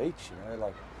along the beach. You know,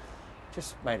 like,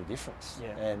 just made a difference.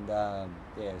 Yeah.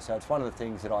 And so it's one of the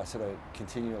things that I sort of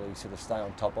continually sort of stay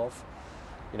on top of.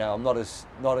 You know, I'm not as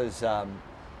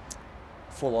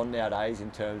full on nowadays in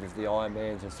terms of the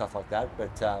Ironmans and stuff like that,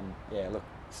 but yeah, look,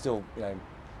 still, you know,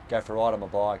 go for a ride on my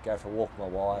bike, go for a walk with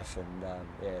my wife, and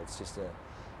yeah, it's just a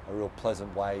real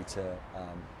pleasant way to,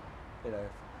 you know,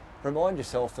 remind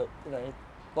yourself that, you know,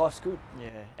 life's good. Yeah,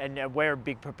 and we're a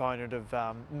big proponent of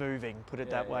moving, put it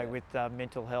that way, with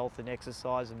mental health and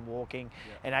exercise and walking.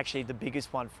 And actually the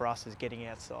biggest one for us is getting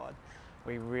outside.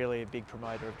 We're really a big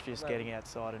promoter of just getting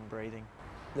outside and breathing.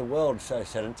 The world's so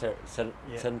sedentary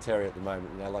at the moment,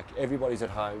 you know, like everybody's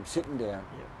at home, sitting down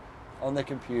on their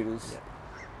computers.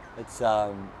 It's,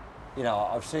 you know,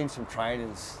 I've seen some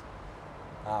trainers,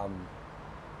 well,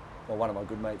 one of my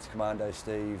good mates, Commando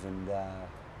Steve, and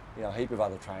you know, a heap of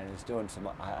other trainers doing some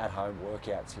at-home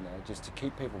workouts, you know, just to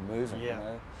keep people moving, you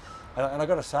know. And I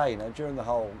got to say, you know, during the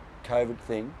whole COVID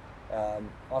thing,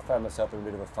 I found myself in a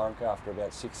bit of a funk after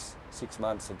about six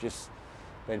months of just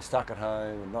been stuck at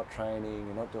home and not training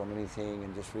and not doing anything,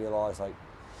 and just realised, like,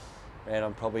 man,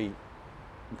 I'm probably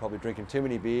drinking too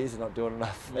many beers and not doing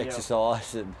enough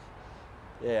exercise, and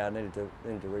yeah, I needed to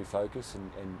refocus,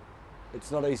 and it's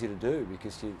not easy to do,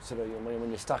 because you sort of, when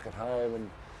you're stuck at home, and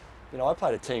you know, I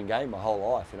played a team game my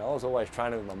whole life. You know, I was always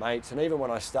training with my mates, and even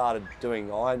when I started doing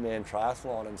Ironman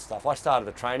triathlon and stuff, I started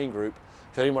a training group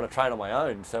because I didn't want to train on my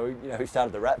own. So you know, we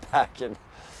started the Rat Pack, and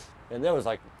there was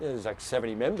like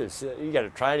 70 members. You go to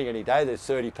training any day, there's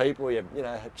 30 people. You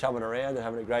know, chumming around and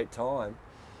having a great time.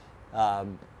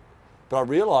 But I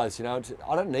realised, you know,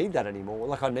 I don't need that anymore.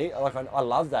 Like I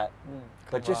love that,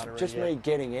 but just me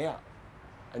getting out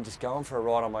and just going for a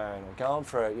ride on my own, or going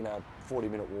for a, you know,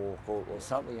 40-minute walk or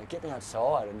something, and getting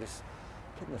outside and just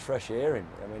getting the fresh air in.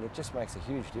 I mean, it just makes a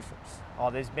huge difference.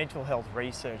 Oh, there's mental health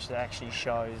research that actually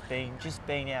shows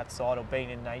being outside or being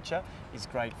in nature is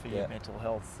great for your mental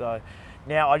health. So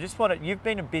now I just want to, you've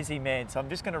been a busy man, so I'm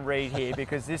just going to read here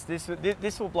because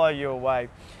this will blow you away.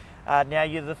 Now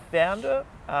you're the founder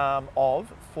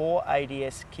of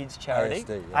 4ADS Kids Charity.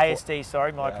 ASD,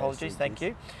 sorry, my apologies, thank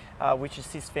you. Which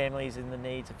assists families in the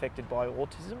needs affected by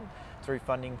autism through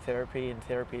funding therapy and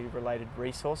therapy-related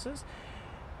resources.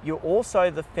 You're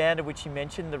also the founder, which you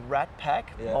mentioned, the Rat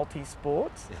Pack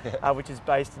Multi-Sports, which is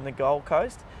based in the Gold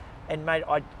Coast. And mate,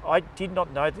 I did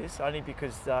not know this, only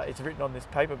because it's written on this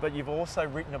paper, but you've also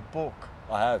written a book.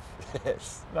 I have,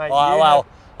 yes. Mate,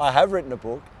 I have written a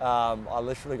book. I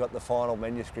literally got the final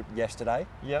manuscript yesterday.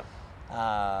 Yep.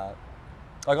 I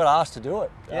got asked to do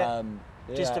it.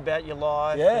 Just about your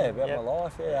life? Yeah, about my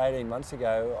life. Yeah, 18 months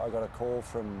ago, I got a call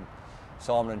from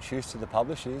Simon & Schuster, the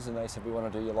publishers, and they said, "We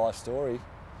want to do your life story."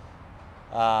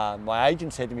 My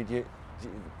agent said to me,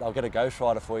 "I'll get a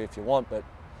ghostwriter for you if you want, but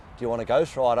do you want a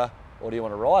ghostwriter or do you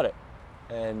want to write it?"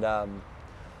 And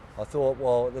I thought,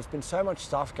 well, there's been so much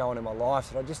stuff going in my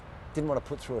life that I just didn't want to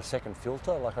put through a second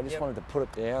filter. Like, I just wanted to put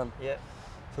it down. Yeah.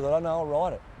 So that I know I'll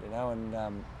write it, you know.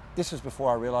 And this was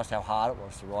before I realised how hard it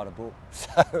was to write a book.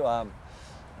 So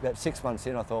about 6 months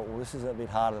in, I thought, well, this is a bit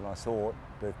harder than I thought.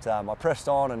 But I pressed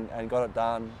on and got it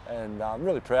done, and I'm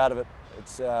really proud of it.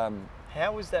 It's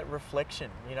How was that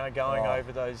reflection, you know, going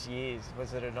over those years?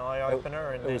 Was it an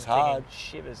eye-opener? It was hard.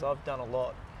 Shivers, I've done a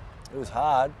lot. It was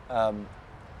hard.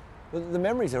 The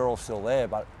memories are all still there,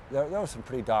 but there were some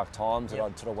pretty dark times that I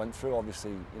sort of went through,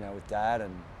 obviously, you know, with Dad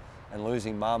and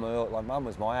losing Mum. Like, Mum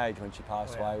was my age when she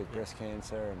passed away with breast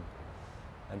cancer,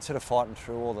 and sort of fighting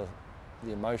through all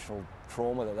the emotional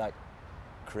trauma that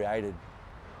created,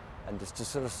 and just to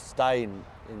sort of stay in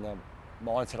the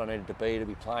mindset I needed to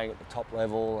be playing at the top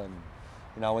level. And,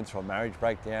 you know, I went through a marriage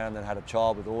breakdown, then had a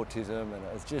child with autism, and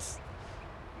it's just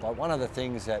like one of the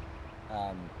things that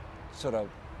sort of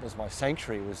was my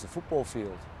sanctuary was the football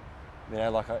field. You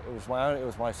know, like it was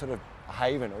my sort of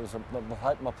haven. It was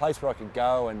my place where I could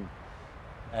go and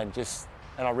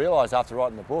I realised after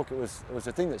writing the book, it was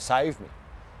the thing that saved me,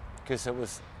 because it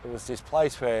was this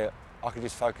place where I could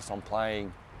just focus on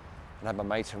playing and have my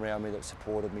mates around me that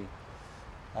supported me.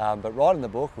 But writing the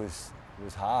book was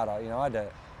hard.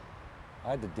 I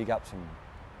had to dig up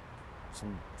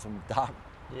some dark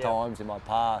times in my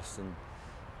past, and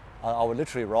I would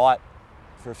literally write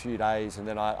for a few days, and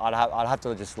then I'd have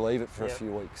to just leave it for a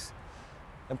few weeks.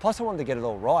 And plus I wanted to get it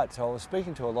all right, so I was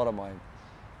speaking to a lot of my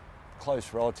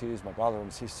close relatives, my brother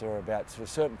and sister, about sort of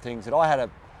certain things that I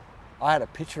had a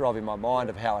picture of in my mind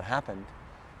of how it happened.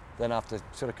 Then after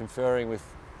sort of conferring with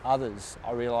others,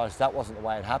 I realised that wasn't the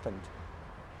way it happened,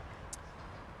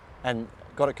 and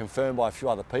got it confirmed by a few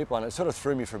other people, and it sort of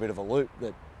threw me for a bit of a loop.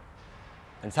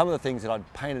 And some of the things that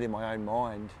I'd painted in my own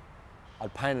mind,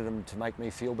 I'd painted them to make me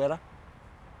feel better,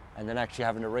 and then actually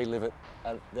having to relive it,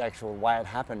 the actual way it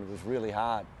happened, was really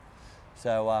hard.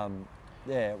 So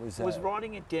yeah, it was. Was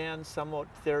writing it down somewhat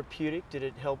therapeutic? Did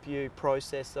it help you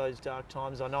process those dark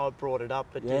times? I know I brought it up,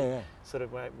 but did sort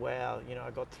of went, wow, you know,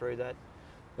 I got through that.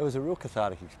 It was a real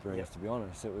cathartic experience, to be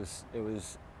honest. It was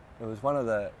one of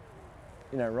the,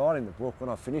 you know, writing the book, when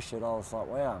I finished it, I was like,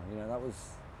 wow, you know, that was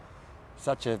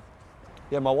such a.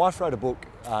 Yeah, my wife wrote a book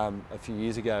a few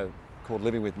years ago called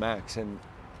Living with Max, and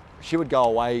she would go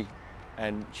away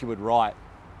and she would write.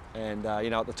 And you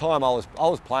know, at the time I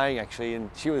was playing actually, and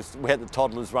we had the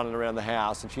toddlers running around the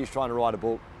house, and she was trying to write a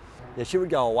book. Yeah, she would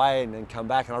go away and then come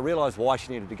back, and I realised why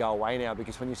she needed to go away now,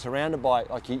 because when you're surrounded by,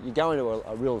 like, you go into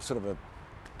a real sort of a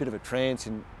bit of a trance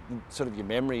in sort of your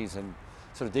memories, and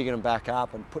sort of digging them back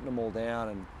up and putting them all down,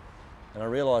 and I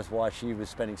realised why she was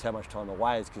spending so much time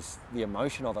away is because the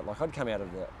emotion of it. Like, I'd come out of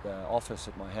the office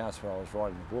at my house where I was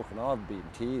writing the book, and I'd be in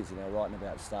tears, you know, writing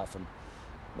about stuff, and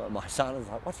my son was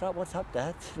like, what's up,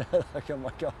 Dad? You know, like, I'm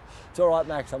like, oh, it's all right,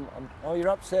 Max. Oh, you're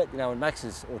upset, you know. And Max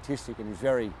is autistic, and he's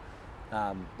very,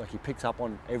 like, he picks up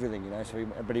on everything, you know. So,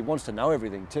 but he wants to know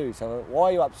everything too. So, why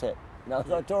are you upset? You know, it's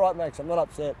like, it's all right, Max. I'm not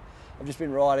upset. I've just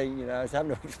been writing, you know. So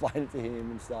having to explain it to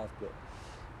him and stuff. But,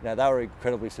 you know, they were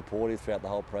incredibly supportive throughout the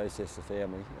whole process. The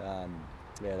family,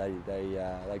 yeah,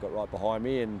 they got right behind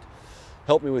me and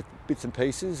helped me with bits and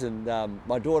pieces. And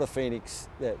my daughter Phoenix,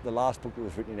 the last book that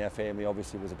was written in our family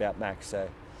obviously was about Max, so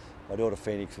my daughter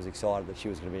Phoenix was excited that she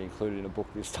was going to be included in a book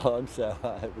this time, so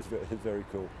it was very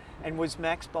cool. And was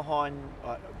Max behind,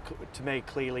 to me,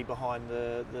 clearly behind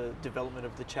the development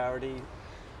of the charity?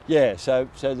 Yeah, so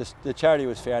the charity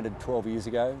was founded 12 years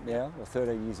ago now, or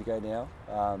 13 years ago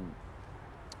now.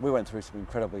 We went through some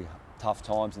incredibly tough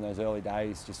times in those early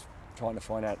days, just trying to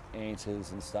find out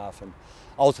answers and stuff, and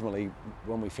ultimately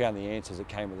when we found the answers, it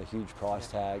came with a huge price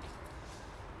tag.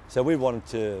 So we wanted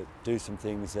to do some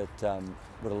things that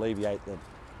would alleviate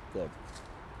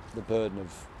the burden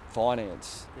of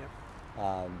finance.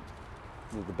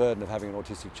 The burden of having an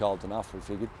autistic child's enough, we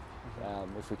figured.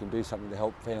 If we can do something to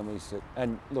help families that,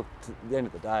 and look, at the end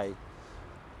of the day,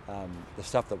 the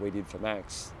stuff that we did for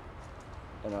Max,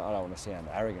 and I don't want to sound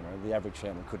arrogant, or the average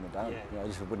family couldn't have done. You know,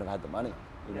 just wouldn't have had the money.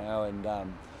 You know, and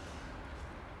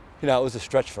you know, it was a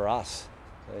stretch for us.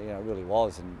 You know, it really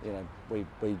was, and you know,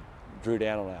 we drew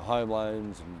down on our home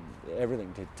loans and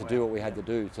everything to do what we had to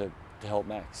do to help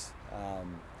Max.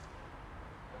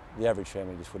 The average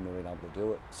family just wouldn't have been able to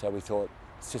do it. So we thought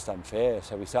it's just unfair.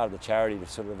 So we started the charity to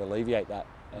sort of alleviate that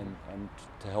and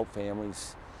to help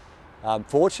families.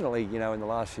 Fortunately, you know, in the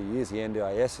last few years, the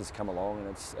NDIS has come along, and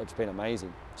it's been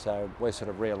amazing. So we're sort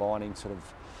of realigning sort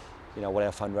of, you know, what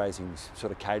our fundraising's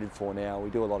sort of catered for now. We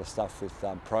do a lot of stuff with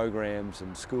programs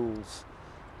and schools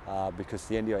because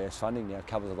the NDIS funding now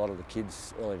covers a lot of the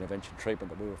kids' early intervention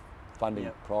treatment that we were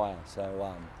funding prior.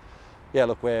 So yeah,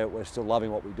 look, we're still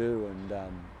loving what we do,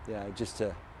 and you know, just to,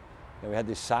 you know, we had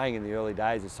this saying in the early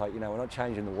days. It's like, you know, we're not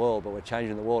changing the world, but we're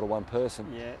changing the world of one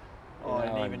person. Yeah. Oh, you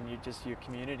know, and even just your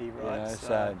community, right? You know,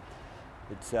 so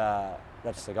it's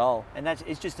that's the goal. And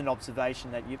it's just an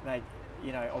observation that you've made.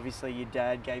 You know, obviously your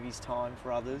dad gave his time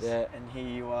for others, and here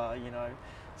you are, you know,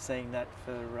 seeing that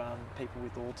for people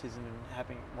with autism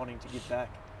and wanting to give back?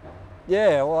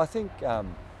 Yeah, well, I think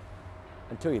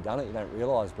until you've done it, you don't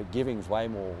realise, but giving's way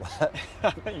more,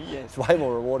 Yes. it's way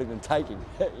more rewarding than taking,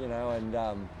 you know.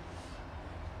 And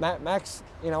Max,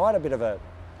 you know, I had a bit of a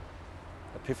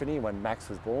epiphany when Max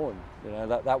was born. You know,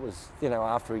 that was, you know,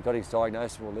 after he got his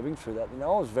diagnosis, we were living through that. You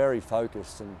know, I was very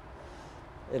focused, and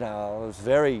you know, I was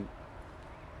very,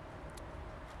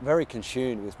 very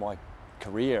consumed with my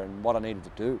career and what I needed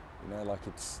to do. You know, like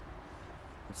it's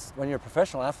when you're a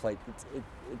professional athlete,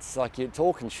 it's like it's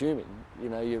all consuming. You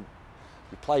know, you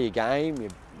play your game, you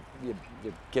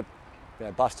get, you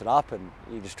know, busted up, and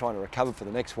you're just trying to recover for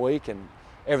the next week, and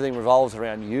everything revolves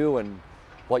around you and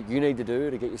what you need to do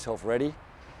to get yourself ready.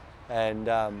 And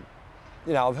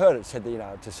you know, I've heard it said that, you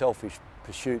know, it's a selfish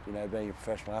pursuit, you know, being a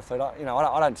professional athlete.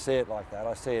 I don't see it like that.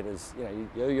 I see it as, you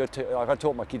know, like I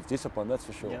taught my kids discipline, that's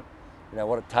for sure. Yep. You know,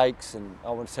 what it takes, and I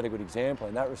want to set a good example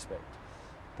in that respect.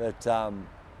 But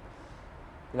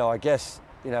you know, I guess,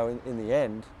 you know, in the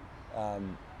end,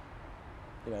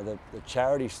 you know, the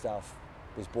charity stuff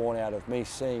was born out of me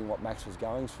seeing what Max was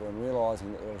going through and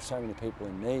realising that there were so many people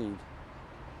in need,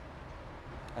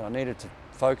 and I needed to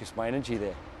focus my energy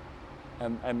there.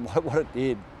 And what it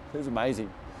did, it was amazing.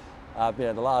 You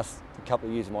know, the last couple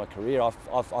of years of my career, I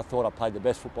thought I played the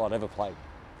best football I'd ever played.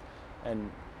 And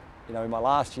you know, in my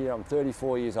last year, I'm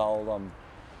 34 years old. I'm,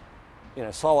 you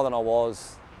know, slower than I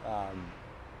was,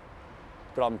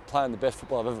 but I'm playing the best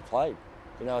football I've ever played.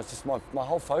 You know, it's just my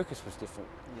whole focus was different.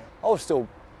 Yeah. I was still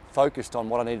focused on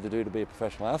what I needed to do to be a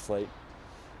professional athlete,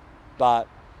 but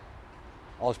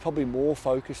I was probably more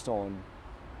focused on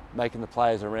making the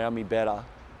players around me better,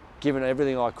 giving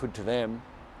everything I could to them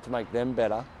to make them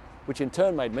better, which in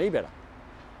turn made me better.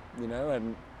 You know,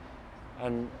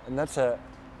 and that's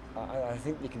I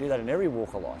think you can do that in every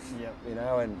walk of life. Yep. You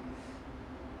know, and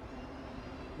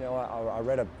you know, I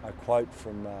read a quote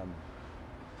from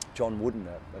John Wooden,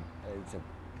 he's an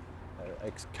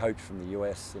ex-coach from the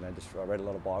US. You know, I read a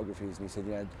lot of biographies, and he said,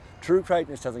 you know, true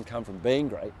greatness doesn't come from being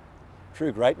great.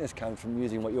 True greatness comes from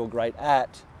using what you're great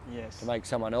at, yes, to make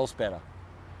someone else better.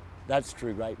 That's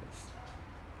true greatness.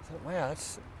 I thought, wow,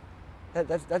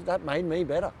 that made me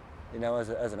better. You know, as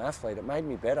an athlete, it made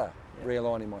me better. Yeah.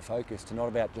 Realigning my focus to not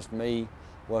about just me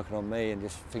working on me and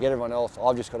just forget everyone else.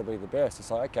 I've just got to be the best.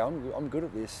 It's like, okay, I'm good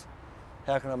at this.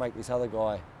 How can I make this other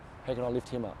guy? How can I lift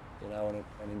him up? You know,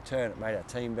 and in turn, it made our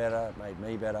team better. It made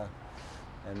me better,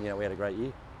 and you know, we had a great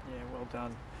year. Yeah, well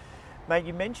done, mate.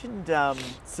 You mentioned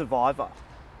Survivor.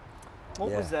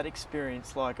 What was that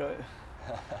experience like?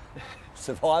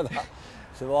 Survivor,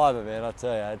 man. I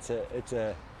tell you, it's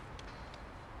a.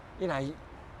 You know,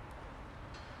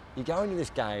 you go into this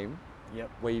game, yep,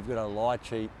 where you've got to lie,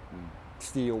 cheat, and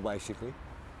steal, basically.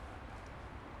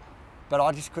 But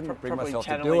I just couldn't bring myself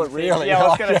to do it, really. Yeah, I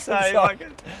was going to say, like,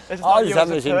 I was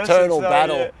having this internal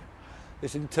battle, yeah.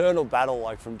 This internal battle,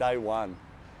 like from day one.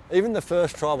 Even the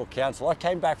first tribal council, I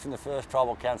came back from the first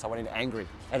tribal council, I went in angry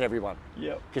at everyone.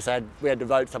 Yep. Because we had to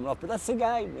vote someone off, but that's the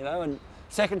game, you know. And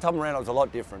second time around, it was a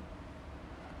lot different.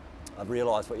 I've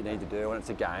realised what you need to do, and it's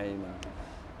a game.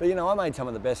 But you know, I made some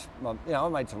of the best. You know, I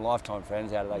made some lifetime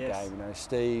friends out of that game. You know,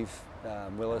 Steve,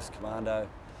 Willis, Commando.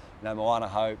 You know, Moana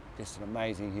Hope, just an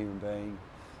amazing human being.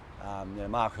 You know,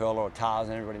 Mark Hurler or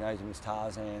Tarzan, everybody knows him as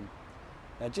Tarzan. You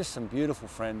know, just some beautiful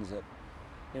friends that,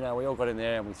 you know, we all got in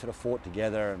there and we sort of fought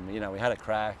together, and you know, we had a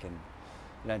crack. And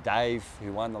you know, Dave,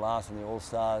 who won the last of the All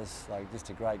Stars, like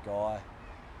just a great guy,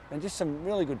 and just some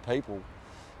really good people.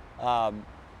 And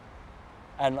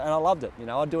I loved it. You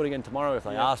know, I'd do it again tomorrow if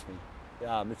they asked me.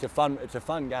 It's a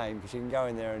fun game because you can go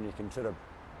in there and you can sort of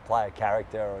play a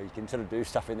character, or you can sort of do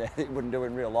stuff in there that you wouldn't do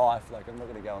in real life. Like, I'm not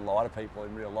going to go and lie to people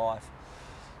in real life.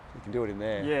 You can do it in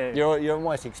there. Yeah. You're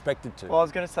almost expected to. Well, I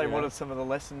was going to say, what know? are some of the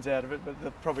lessons out of it?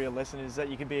 But probably a lesson is that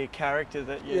you can be a character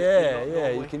that you're not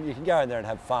yeah. normally. You can go in there and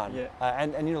have fun. Yeah.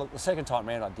 And you know, the second time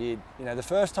around I did. You know, the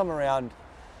first time around,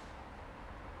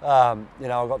 you know,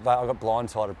 I got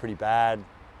blindsided pretty bad,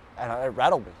 and it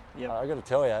rattled me. Yep. I got to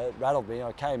tell you, it rattled me.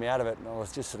 I came out of it and I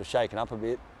was just sort of shaken up a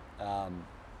bit.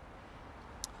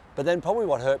 But then probably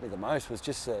what hurt me the most was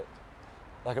just that,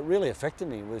 like, it really affected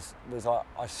me was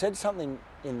I said something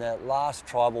in the last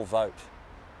tribal vote,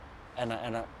 and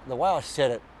the way I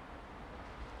said it,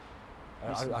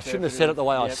 I shouldn't have said it the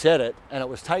way I said it, and it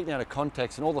was taken out of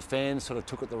context, and all the fans sort of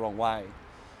took it the wrong way.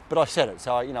 But I said it,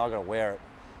 so you know, I got to wear it.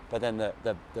 But then the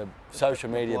social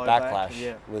media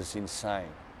backlash was insane,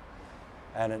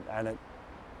 and it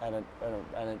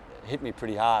hit me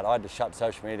pretty hard. I had to shut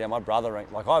social media. My brother,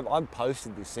 like, I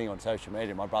posted this thing on social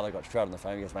media. My brother got straight on the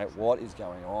phone and goes, "Mate, what is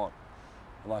going on?"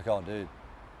 I'm like, "Oh, dude,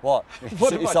 what?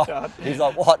 What have I done? He's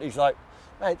like, what? He's like,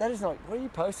 mate, that is not, what are you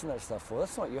posting that stuff for?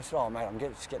 That's not you. I said, oh, mate, I'm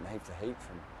just getting heaps of heat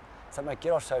from. So, mate,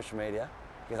 get off social media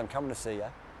because I'm coming to see you.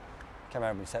 Came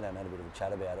over and we sat down and had a bit of a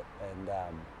chat about it. And,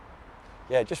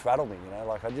 yeah, it just rattled me, you know,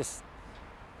 like I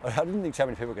didn't think so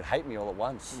many people could hate me all at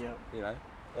once, you know.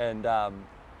 And,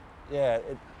 yeah,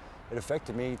 it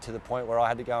affected me to the point where I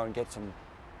had to go and get some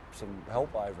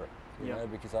help over it, you know,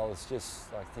 because I was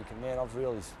just like thinking, man, I've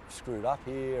really screwed up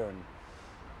here.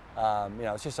 And, you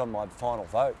know, it's just on my final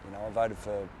vote, you know, I voted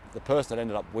for the person that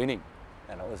ended up winning,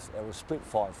 and it was split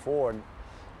 5-4. And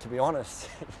to be honest,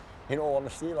 in all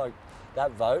honesty, like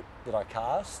that vote that I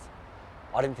cast,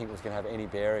 I didn't think it was going to have any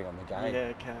bearing on the game.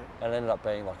 Yeah, okay. And it ended up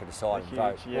being like a deciding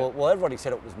vote. Yeah. Well, everybody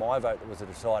said it was my vote that was a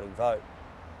deciding vote.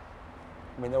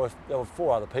 I mean, there were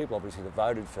 4 other people obviously that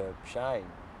voted for Shane,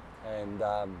 and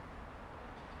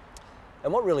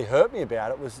what really hurt me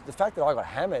about it was the fact that I got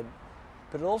hammered,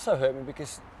 but it also hurt me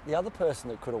because the other person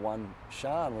that could have won,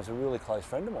 Sean, was a really close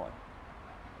friend of mine.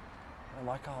 And I'm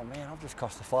like, oh man, I've just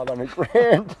cost the 500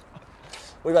 grand.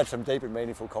 We've had some deep and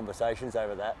meaningful conversations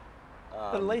over that.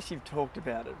 But at least you've talked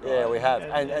about it, right? Yeah, we have.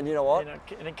 And you know what?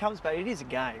 And it comes back, it is a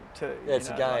game too. Yeah, it's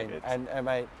a game. Like and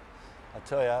mate, I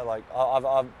tell you, like,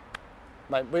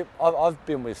 I've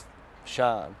been with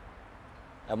Sean,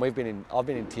 and I've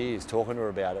been in tears talking to her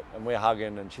about it, and we're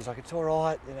hugging, and she's like, it's all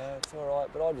right, you know, it's all right.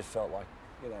 But I just felt like,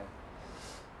 you know,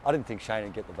 I didn't think Shane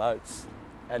would get the votes.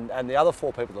 And the other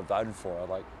 4 people that voted for her,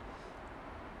 like,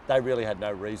 they really had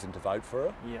no reason to vote for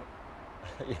her. Yep.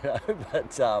 You know,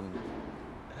 but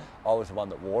I was the one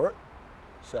that wore it.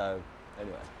 So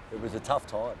anyway, it was a tough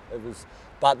time.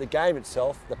 But the game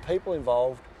itself, the people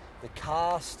involved, the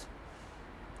cast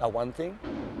are one thing,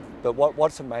 but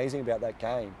what's amazing about that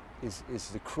game is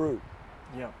the crew.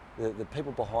 Yeah. The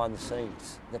people behind the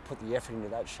scenes that put the effort into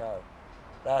that show.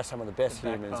 They are some of the best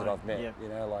humans that I've met. Yep. You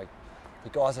know, like the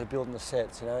guys that are building the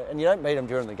sets. You know, and you don't meet them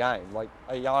during the game. Like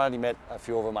I only met a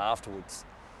few of them afterwards,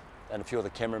 and a few of the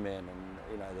cameramen and,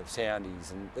 you know, the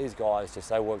soundies, and these guys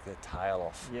they work their tail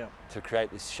off to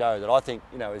create this show that I think,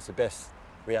 you know, is the best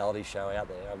reality show out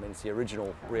there. I mean, it's the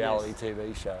original reality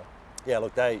TV show. Yeah,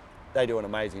 look, they do an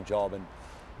amazing job,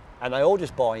 and they all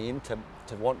just buy in to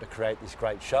want to create this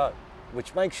great show,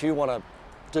 which makes you want to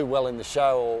do well in the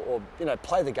show or you know,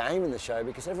 play the game in the show,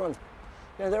 because everyone's,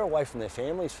 you know, they're away from their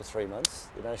families for 3 months,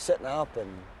 you know, setting up, and,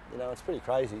 you know, it's pretty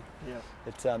crazy. Yeah.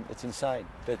 It's insane,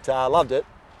 but I loved it.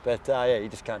 But yeah, you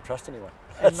just can't trust anyone.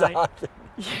 That's mate, hard thing.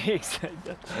 Yeah,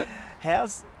 exactly.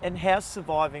 How's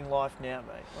surviving life now,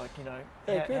 mate? Like, you know,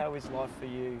 how is life for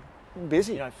you?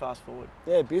 Busy. You know, fast forward.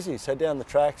 Yeah, busy. So down the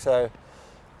track, so,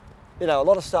 you know, a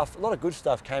lot of good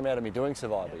stuff came out of me doing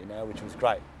Survivor, you know, which was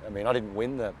great. I mean, I didn't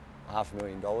win the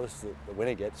 $500,000 that the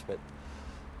winner gets, but,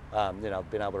 you know, I've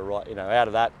been able to write, you know, out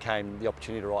of that came the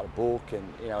opportunity to write a book, and,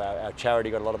 you know, our charity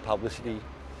got a lot of publicity.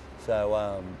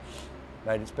 So,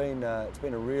 mate, it's been a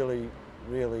really,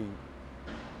 really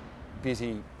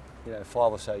busy, you know,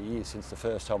 5 or so years since the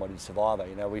first time I did Survivor.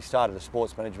 You know, we started a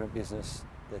sports management business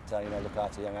that, you know, look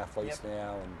after young athletes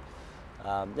now,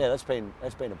 and yeah, that's been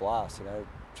a blast. You know,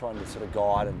 trying to sort of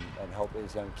guide and help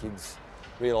these young kids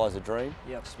realise a dream.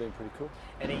 It's been pretty cool.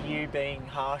 And are you being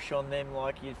harsh on them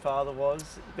like your father was,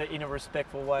 but in a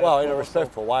respectful way? Well, in a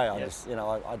respectful way. I just, you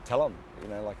know, I'd tell them, you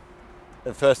know, like,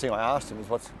 the first thing I asked him is,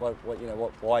 why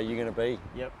are you going to be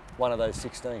one of those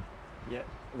 16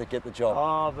 that get the job?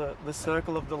 Oh, the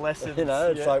circle of the lessons. You know,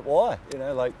 it's like, why? You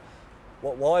know, like,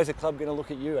 why is a club going to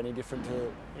look at you any different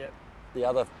to the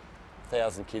other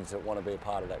 1,000 kids that want to be a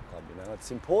part of that club? You know, it's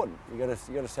important. You got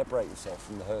to separate yourself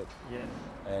from the herd. Yeah.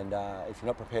 And if you're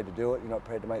not prepared to do it, you're not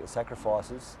prepared to make the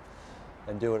sacrifices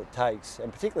and do what it takes.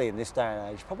 And particularly in this day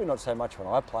and age, probably not so much when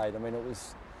I played. I mean,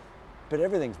 but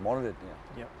everything's monitored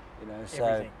now. Yep. You know,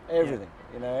 so everything.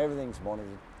 You know, everything's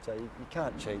monitored. So you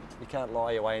can't cheat, you can't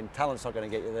lie your way in. Talent's not going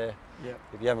to get you there.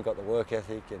 If you haven't got the work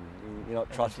ethic and you're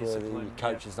not trustworthy, your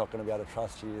coach is not going to be able to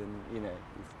trust you, and, you know,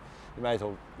 you may as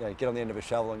well, you know, get on the end of a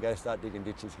shovel and go start digging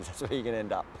ditches, because that's where you're going to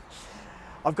end up.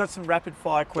 I've got some rapid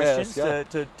fire questions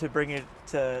to bring it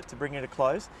to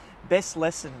close. Best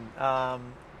lesson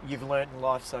you've learnt in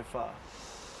life so far?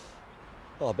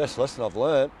 Oh, best lesson I've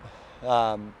learnt.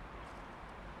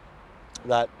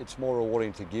 That it's more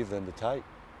rewarding to give than to take.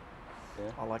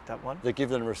 Yeah. I like that one. To give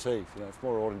than receive. You know, it's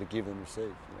more rewarding to give than receive.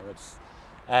 You know, that's,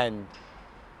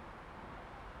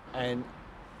 and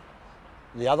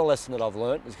the other lesson that I've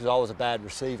learnt is because I was a bad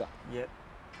receiver. Yep.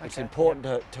 Okay. It's important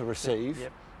to receive,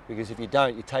 because if you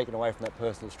don't, you're taken away from that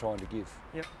person that's trying to give.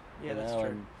 Yep. Yeah, you know, that's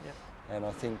true. And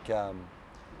I think,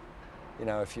 you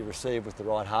know, if you receive with the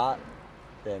right heart,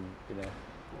 then, you know,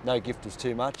 no gift is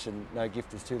too much and no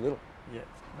gift is too little. Yeah,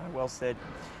 no, well said.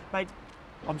 Mate,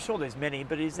 I'm sure there's many,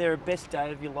 but is there a best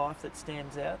day of your life that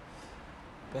stands out?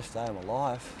 Best day of my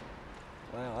life?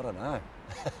 Well, I don't know.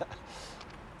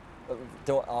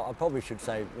 I probably should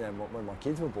say, you know, when my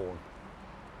kids were born.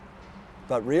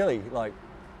 But really, like,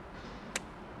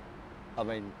 I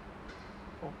mean,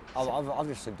 I've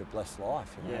just lived a blessed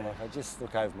life, you know. Yeah. Like, I just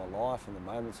look over my life and the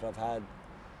moments that I've had.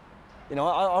 You know,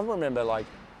 I remember, like,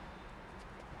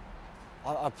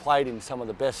 I played in some of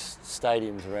the best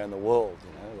stadiums around the world,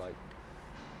 you know. Like,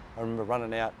 I remember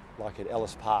running out, like, at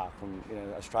Ellis Park when, you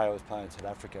know, Australia was playing South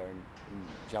Africa in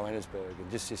Johannesburg,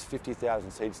 and just this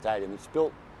 50,000 seat stadium. It's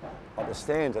built, like, the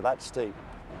stands are that steep.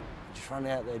 Just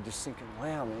running out there just thinking,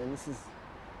 wow, man, this is,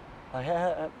 like,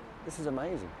 this is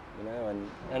amazing, you know.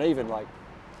 And even, like,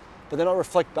 but then I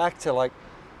reflect back to, like,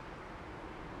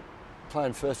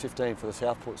 playing first 15 for the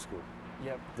Southport school.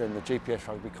 Yep. Then the GPS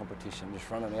rugby competition, just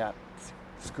running out,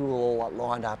 school all, like,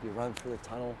 lined up, you run through the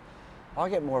tunnel. I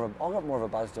got more of a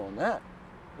buzz doing that,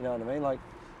 you know what I mean? Like,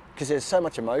 because there's so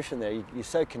much emotion there. You're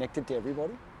so connected to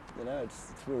everybody, you know.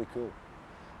 It's really cool.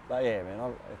 But yeah,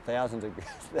 man, thousands of.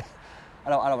 I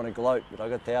don't want to gloat, but I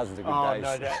got thousands of good days.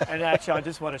 No doubt. And actually, I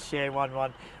just want to share one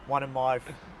of my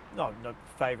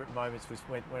favourite moments was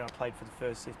when I played for the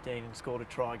first 15 and scored a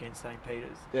try against St.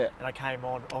 Peter's. Yeah. And I came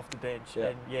on off the bench. Yeah.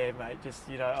 And yeah, mate, just,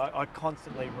 you know, I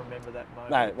constantly remember that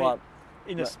moment. Mate, well,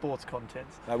 in a sports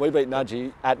context. No, we beat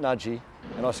Nudgee at Nudgee,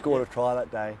 and I scored a try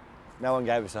that day. No one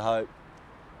gave us a hope.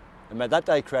 And mate, that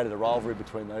day created a rivalry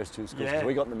between those two schools. Yeah.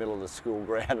 We got in the middle of the school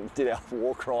ground and did our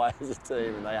war cry as a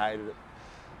team, and they hated it.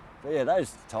 But yeah,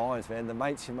 those times, man, the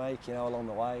mates you make, you know, along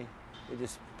the way, they're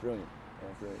just brilliant. Yeah,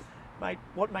 brilliant. Mate,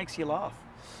 what makes you laugh?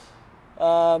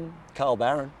 Carl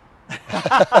Barron.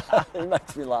 He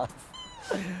makes me laugh.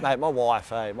 Mate, my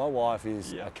wife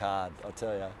is a card, I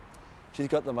tell you. She's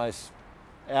got the most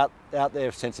out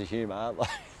there sense of humour. Like,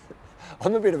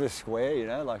 I'm a bit of a square, you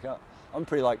know, like I'm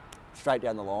pretty, like, straight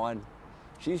down the line.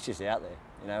 She's just out there,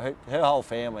 you know. Her whole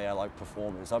family are, like,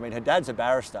 performers. I mean, her dad's a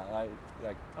barrister,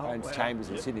 owns Chambers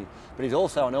in Sydney, but he's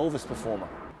also an Elvis performer.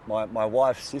 My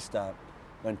wife's sister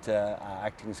went to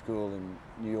acting school in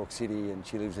New York City, and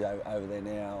she lives over there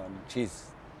now, and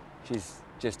she's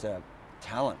just a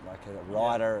talent, like a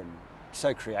writer, and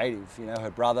so creative. You know,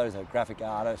 her brother's a graphic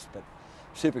artist, but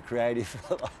super creative.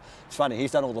 It's funny,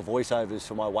 he's done all the voiceovers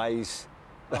for my Waze.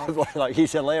 Like,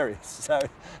 he's hilarious. So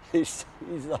he's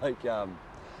like,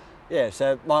 yeah.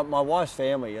 So my wife's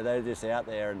family, they're just out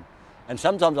there, and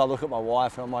sometimes I look at my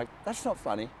wife and I'm like, that's not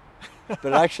funny,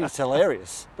 but actually it's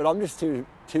hilarious. But I'm just too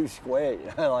square,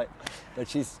 you know. Like, but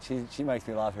she makes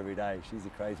me laugh every day. She's a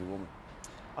crazy woman.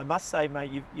 I must say,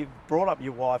 mate, you've brought up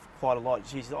your wife quite a lot.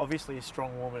 She's obviously a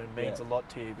strong woman and means a lot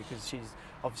to you, because she's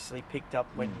obviously picked up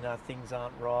when things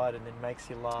aren't right and then makes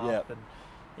you laugh. Yep. And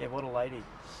yeah, what a lady.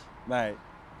 Mate,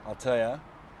 I'll tell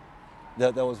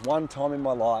you, there was one time in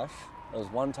my life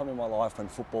when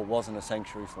football wasn't a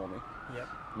sanctuary for me. Yep.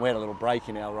 We had a little break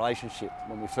in our relationship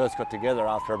when we first got together.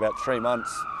 After about 3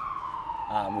 months,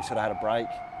 we sort of had a break,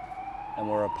 and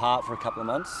we were apart for a couple of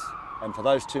months. And for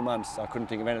those 2 months, I couldn't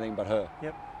think of anything but her.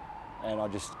 Yep. And I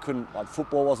just couldn't, like,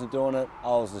 football wasn't doing it. I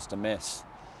was just a mess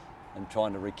and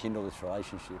trying to rekindle this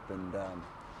relationship. And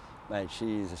mate,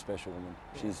 she is a special woman.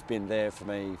 Yeah. She's been there for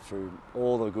me through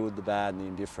all the good, the bad, and the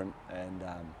indifferent. And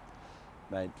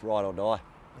mate, ride or die.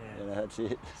 Yeah. You know, that's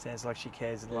it. Sounds like she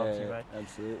cares and loves you, mate.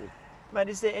 Absolutely. Mate,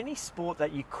 is there any sport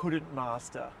that you couldn't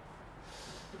master?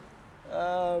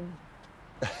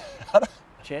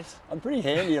 Chess? I'm pretty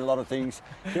handy at a lot of things.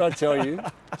 Can I tell you,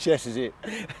 chess is it.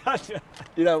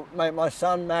 You know, mate, my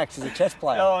son Max is a chess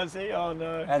player. Oh, is he? Oh,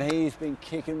 no. And he's been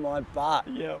kicking my butt.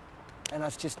 Yep. And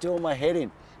that's just doing my head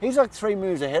in. He's like 3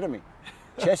 moves ahead of me.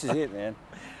 Chess is it, man.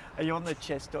 Are you on the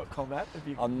chess.com app?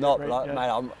 I'm not, but mate,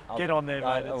 I'm get on there,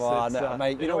 mate.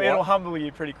 Mate, it'll humble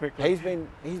you pretty quickly. He's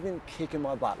been kicking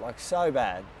my butt, like, so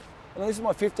bad. And this is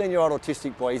my 15-year-old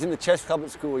autistic boy. He's in the chess club at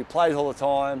school. He plays all the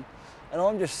time. And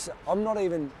I'm not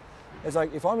even, it's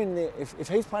like, if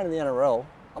he's playing in the NRL,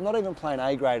 I'm not even playing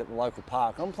A grade at the local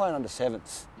park. I'm playing under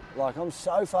sevens. Like, I'm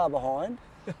so far behind,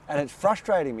 and it's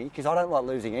frustrating me because I don't like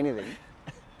losing anything.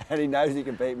 And he knows he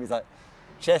can beat me. He's like,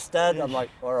 chess, Dad? I'm like,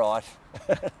 all right.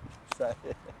 So,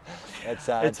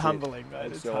 it's humbling,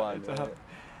 mate. It's humbling.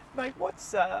 Mate,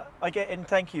 what's, and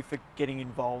thank you for getting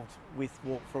involved with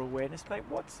Walk for Awareness, mate.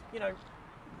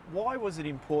 Why was it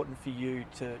important for you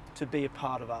to be a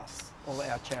part of us, or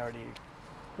our charity?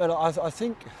 But I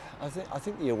think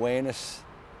the awareness.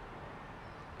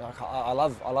 Like, I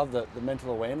love the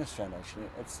Mental Awareness Foundation.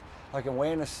 It's like,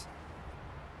 awareness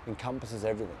encompasses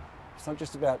everything. It's not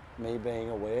just about me being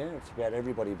aware, it's about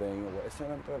everybody being aware. It's not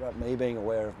about me being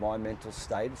aware of my mental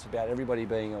state, it's about everybody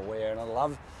being aware, and I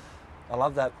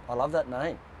love that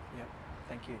name. Yeah,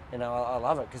 thank you. You know, I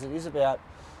love it because it is about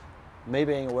me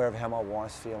being aware of how my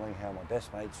wife's feeling, how my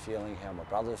best mate's feeling, how my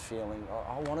brother's feeling.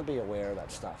 I want to be aware of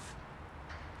that stuff.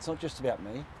 It's not just about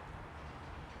me.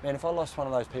 Man, if I lost one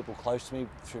of those people close to me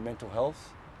through mental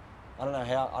health, I don't know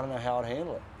how I'd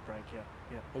handle it. Break you.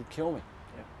 Yeah. It'd kill me.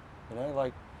 Yeah. You know,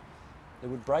 like it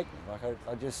would break me. Like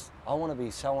I want to be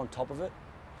so on top of it,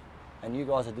 and you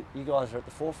guys are at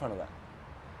the forefront of that.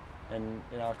 And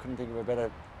you know, I couldn't think of a better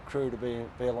crew to be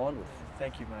aligned with.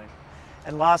 Thank you, mate.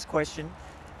 And last question,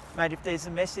 mate, if there's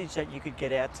a message that you could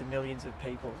get out to millions of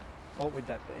people, what would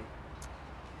that be?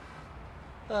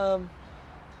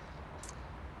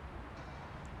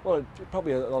 Well,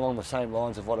 probably along the same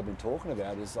lines of what I've been talking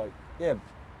about is like, yeah,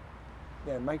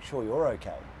 make sure you're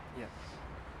okay. Yeah.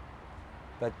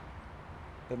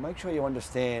 But make sure you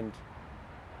understand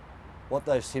what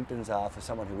those symptoms are for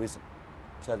someone who isn't,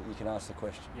 so that you can ask the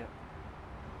question. Yeah.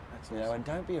 That's You awesome. know, and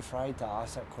don't be afraid to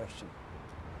ask that question.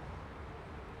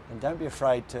 And don't be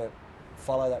afraid to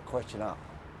follow that question up.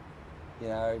 You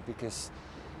know, because,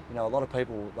 you know, a lot of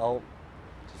people, they'll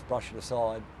just brush it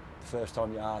aside the first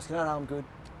time you ask. No, I'm good.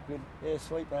 Good. Yeah,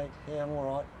 sweet, mate. Yeah, I'm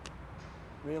all right.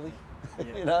 Really?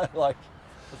 Yeah. You know, like,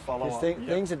 The follow-up.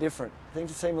 things are different.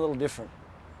 Things seem a little different.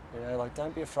 You know, like,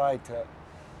 don't be afraid to.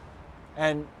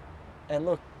 And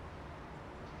look,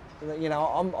 you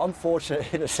know, I'm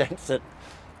fortunate in a sense that,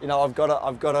 you know, I've got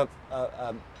a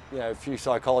you know, a few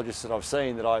psychologists that I've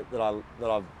seen that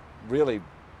I've really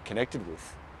connected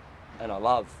with, and I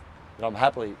love, that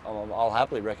I'll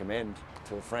happily recommend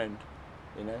to a friend.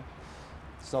 You know,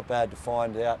 it's not bad to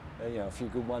find out, you know, a few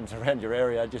good ones around your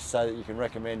area, just so that you can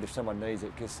recommend if someone needs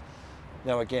it. Because,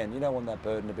 you know, again, you don't want that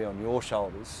burden to be on your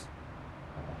shoulders,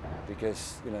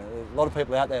 because, you know, a lot of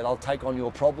people out there, they'll take on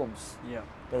your problems, Yeah.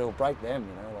 but it'll break them.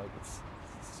 You know, like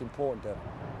it's important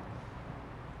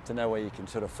to know where you can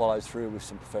sort of follow through with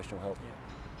some professional help.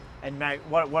 Yeah. And mate,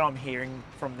 what I'm hearing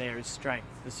from there is strength.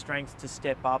 The strength to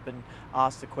step up and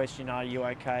ask the question, are you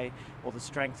okay? Or the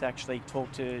strength to actually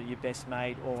talk to your best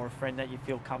mate or a friend that you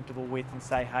feel comfortable with and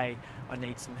say, hey, I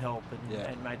need some help.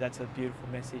 And mate, that's a beautiful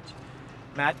message.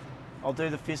 Matt, I'll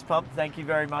do the fist pump. Thank you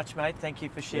very much, mate. Thank you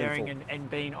for sharing and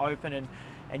being open.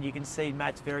 And you can see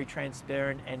Matt's very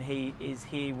transparent, and he is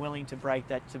here willing to break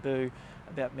that taboo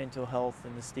about mental health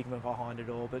and the stigma behind it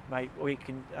all. But mate, we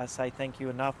can say thank you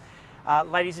enough.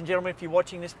 Ladies and gentlemen, if you're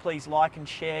watching this, please like and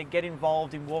share. Get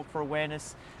involved in Walk for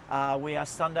Awareness. We are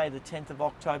Sunday the 10th of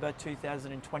October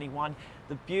 2021.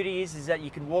 The beauty is that you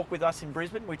can walk with us in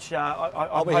Brisbane, which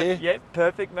I'll be here. Yeah,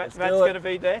 perfect. Matt's going to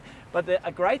be there. But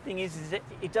a great thing is that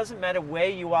it doesn't matter where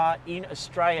you are in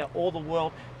Australia or the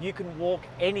world, you can walk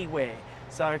anywhere.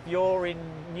 So if you're in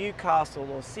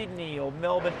Newcastle or Sydney or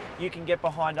Melbourne, you can get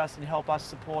behind us and help us,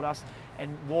 support us,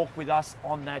 and walk with us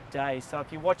on that day. So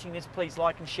if you're watching this, please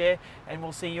like and share, and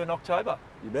we'll see you in October.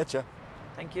 You betcha.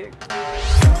 Thank you.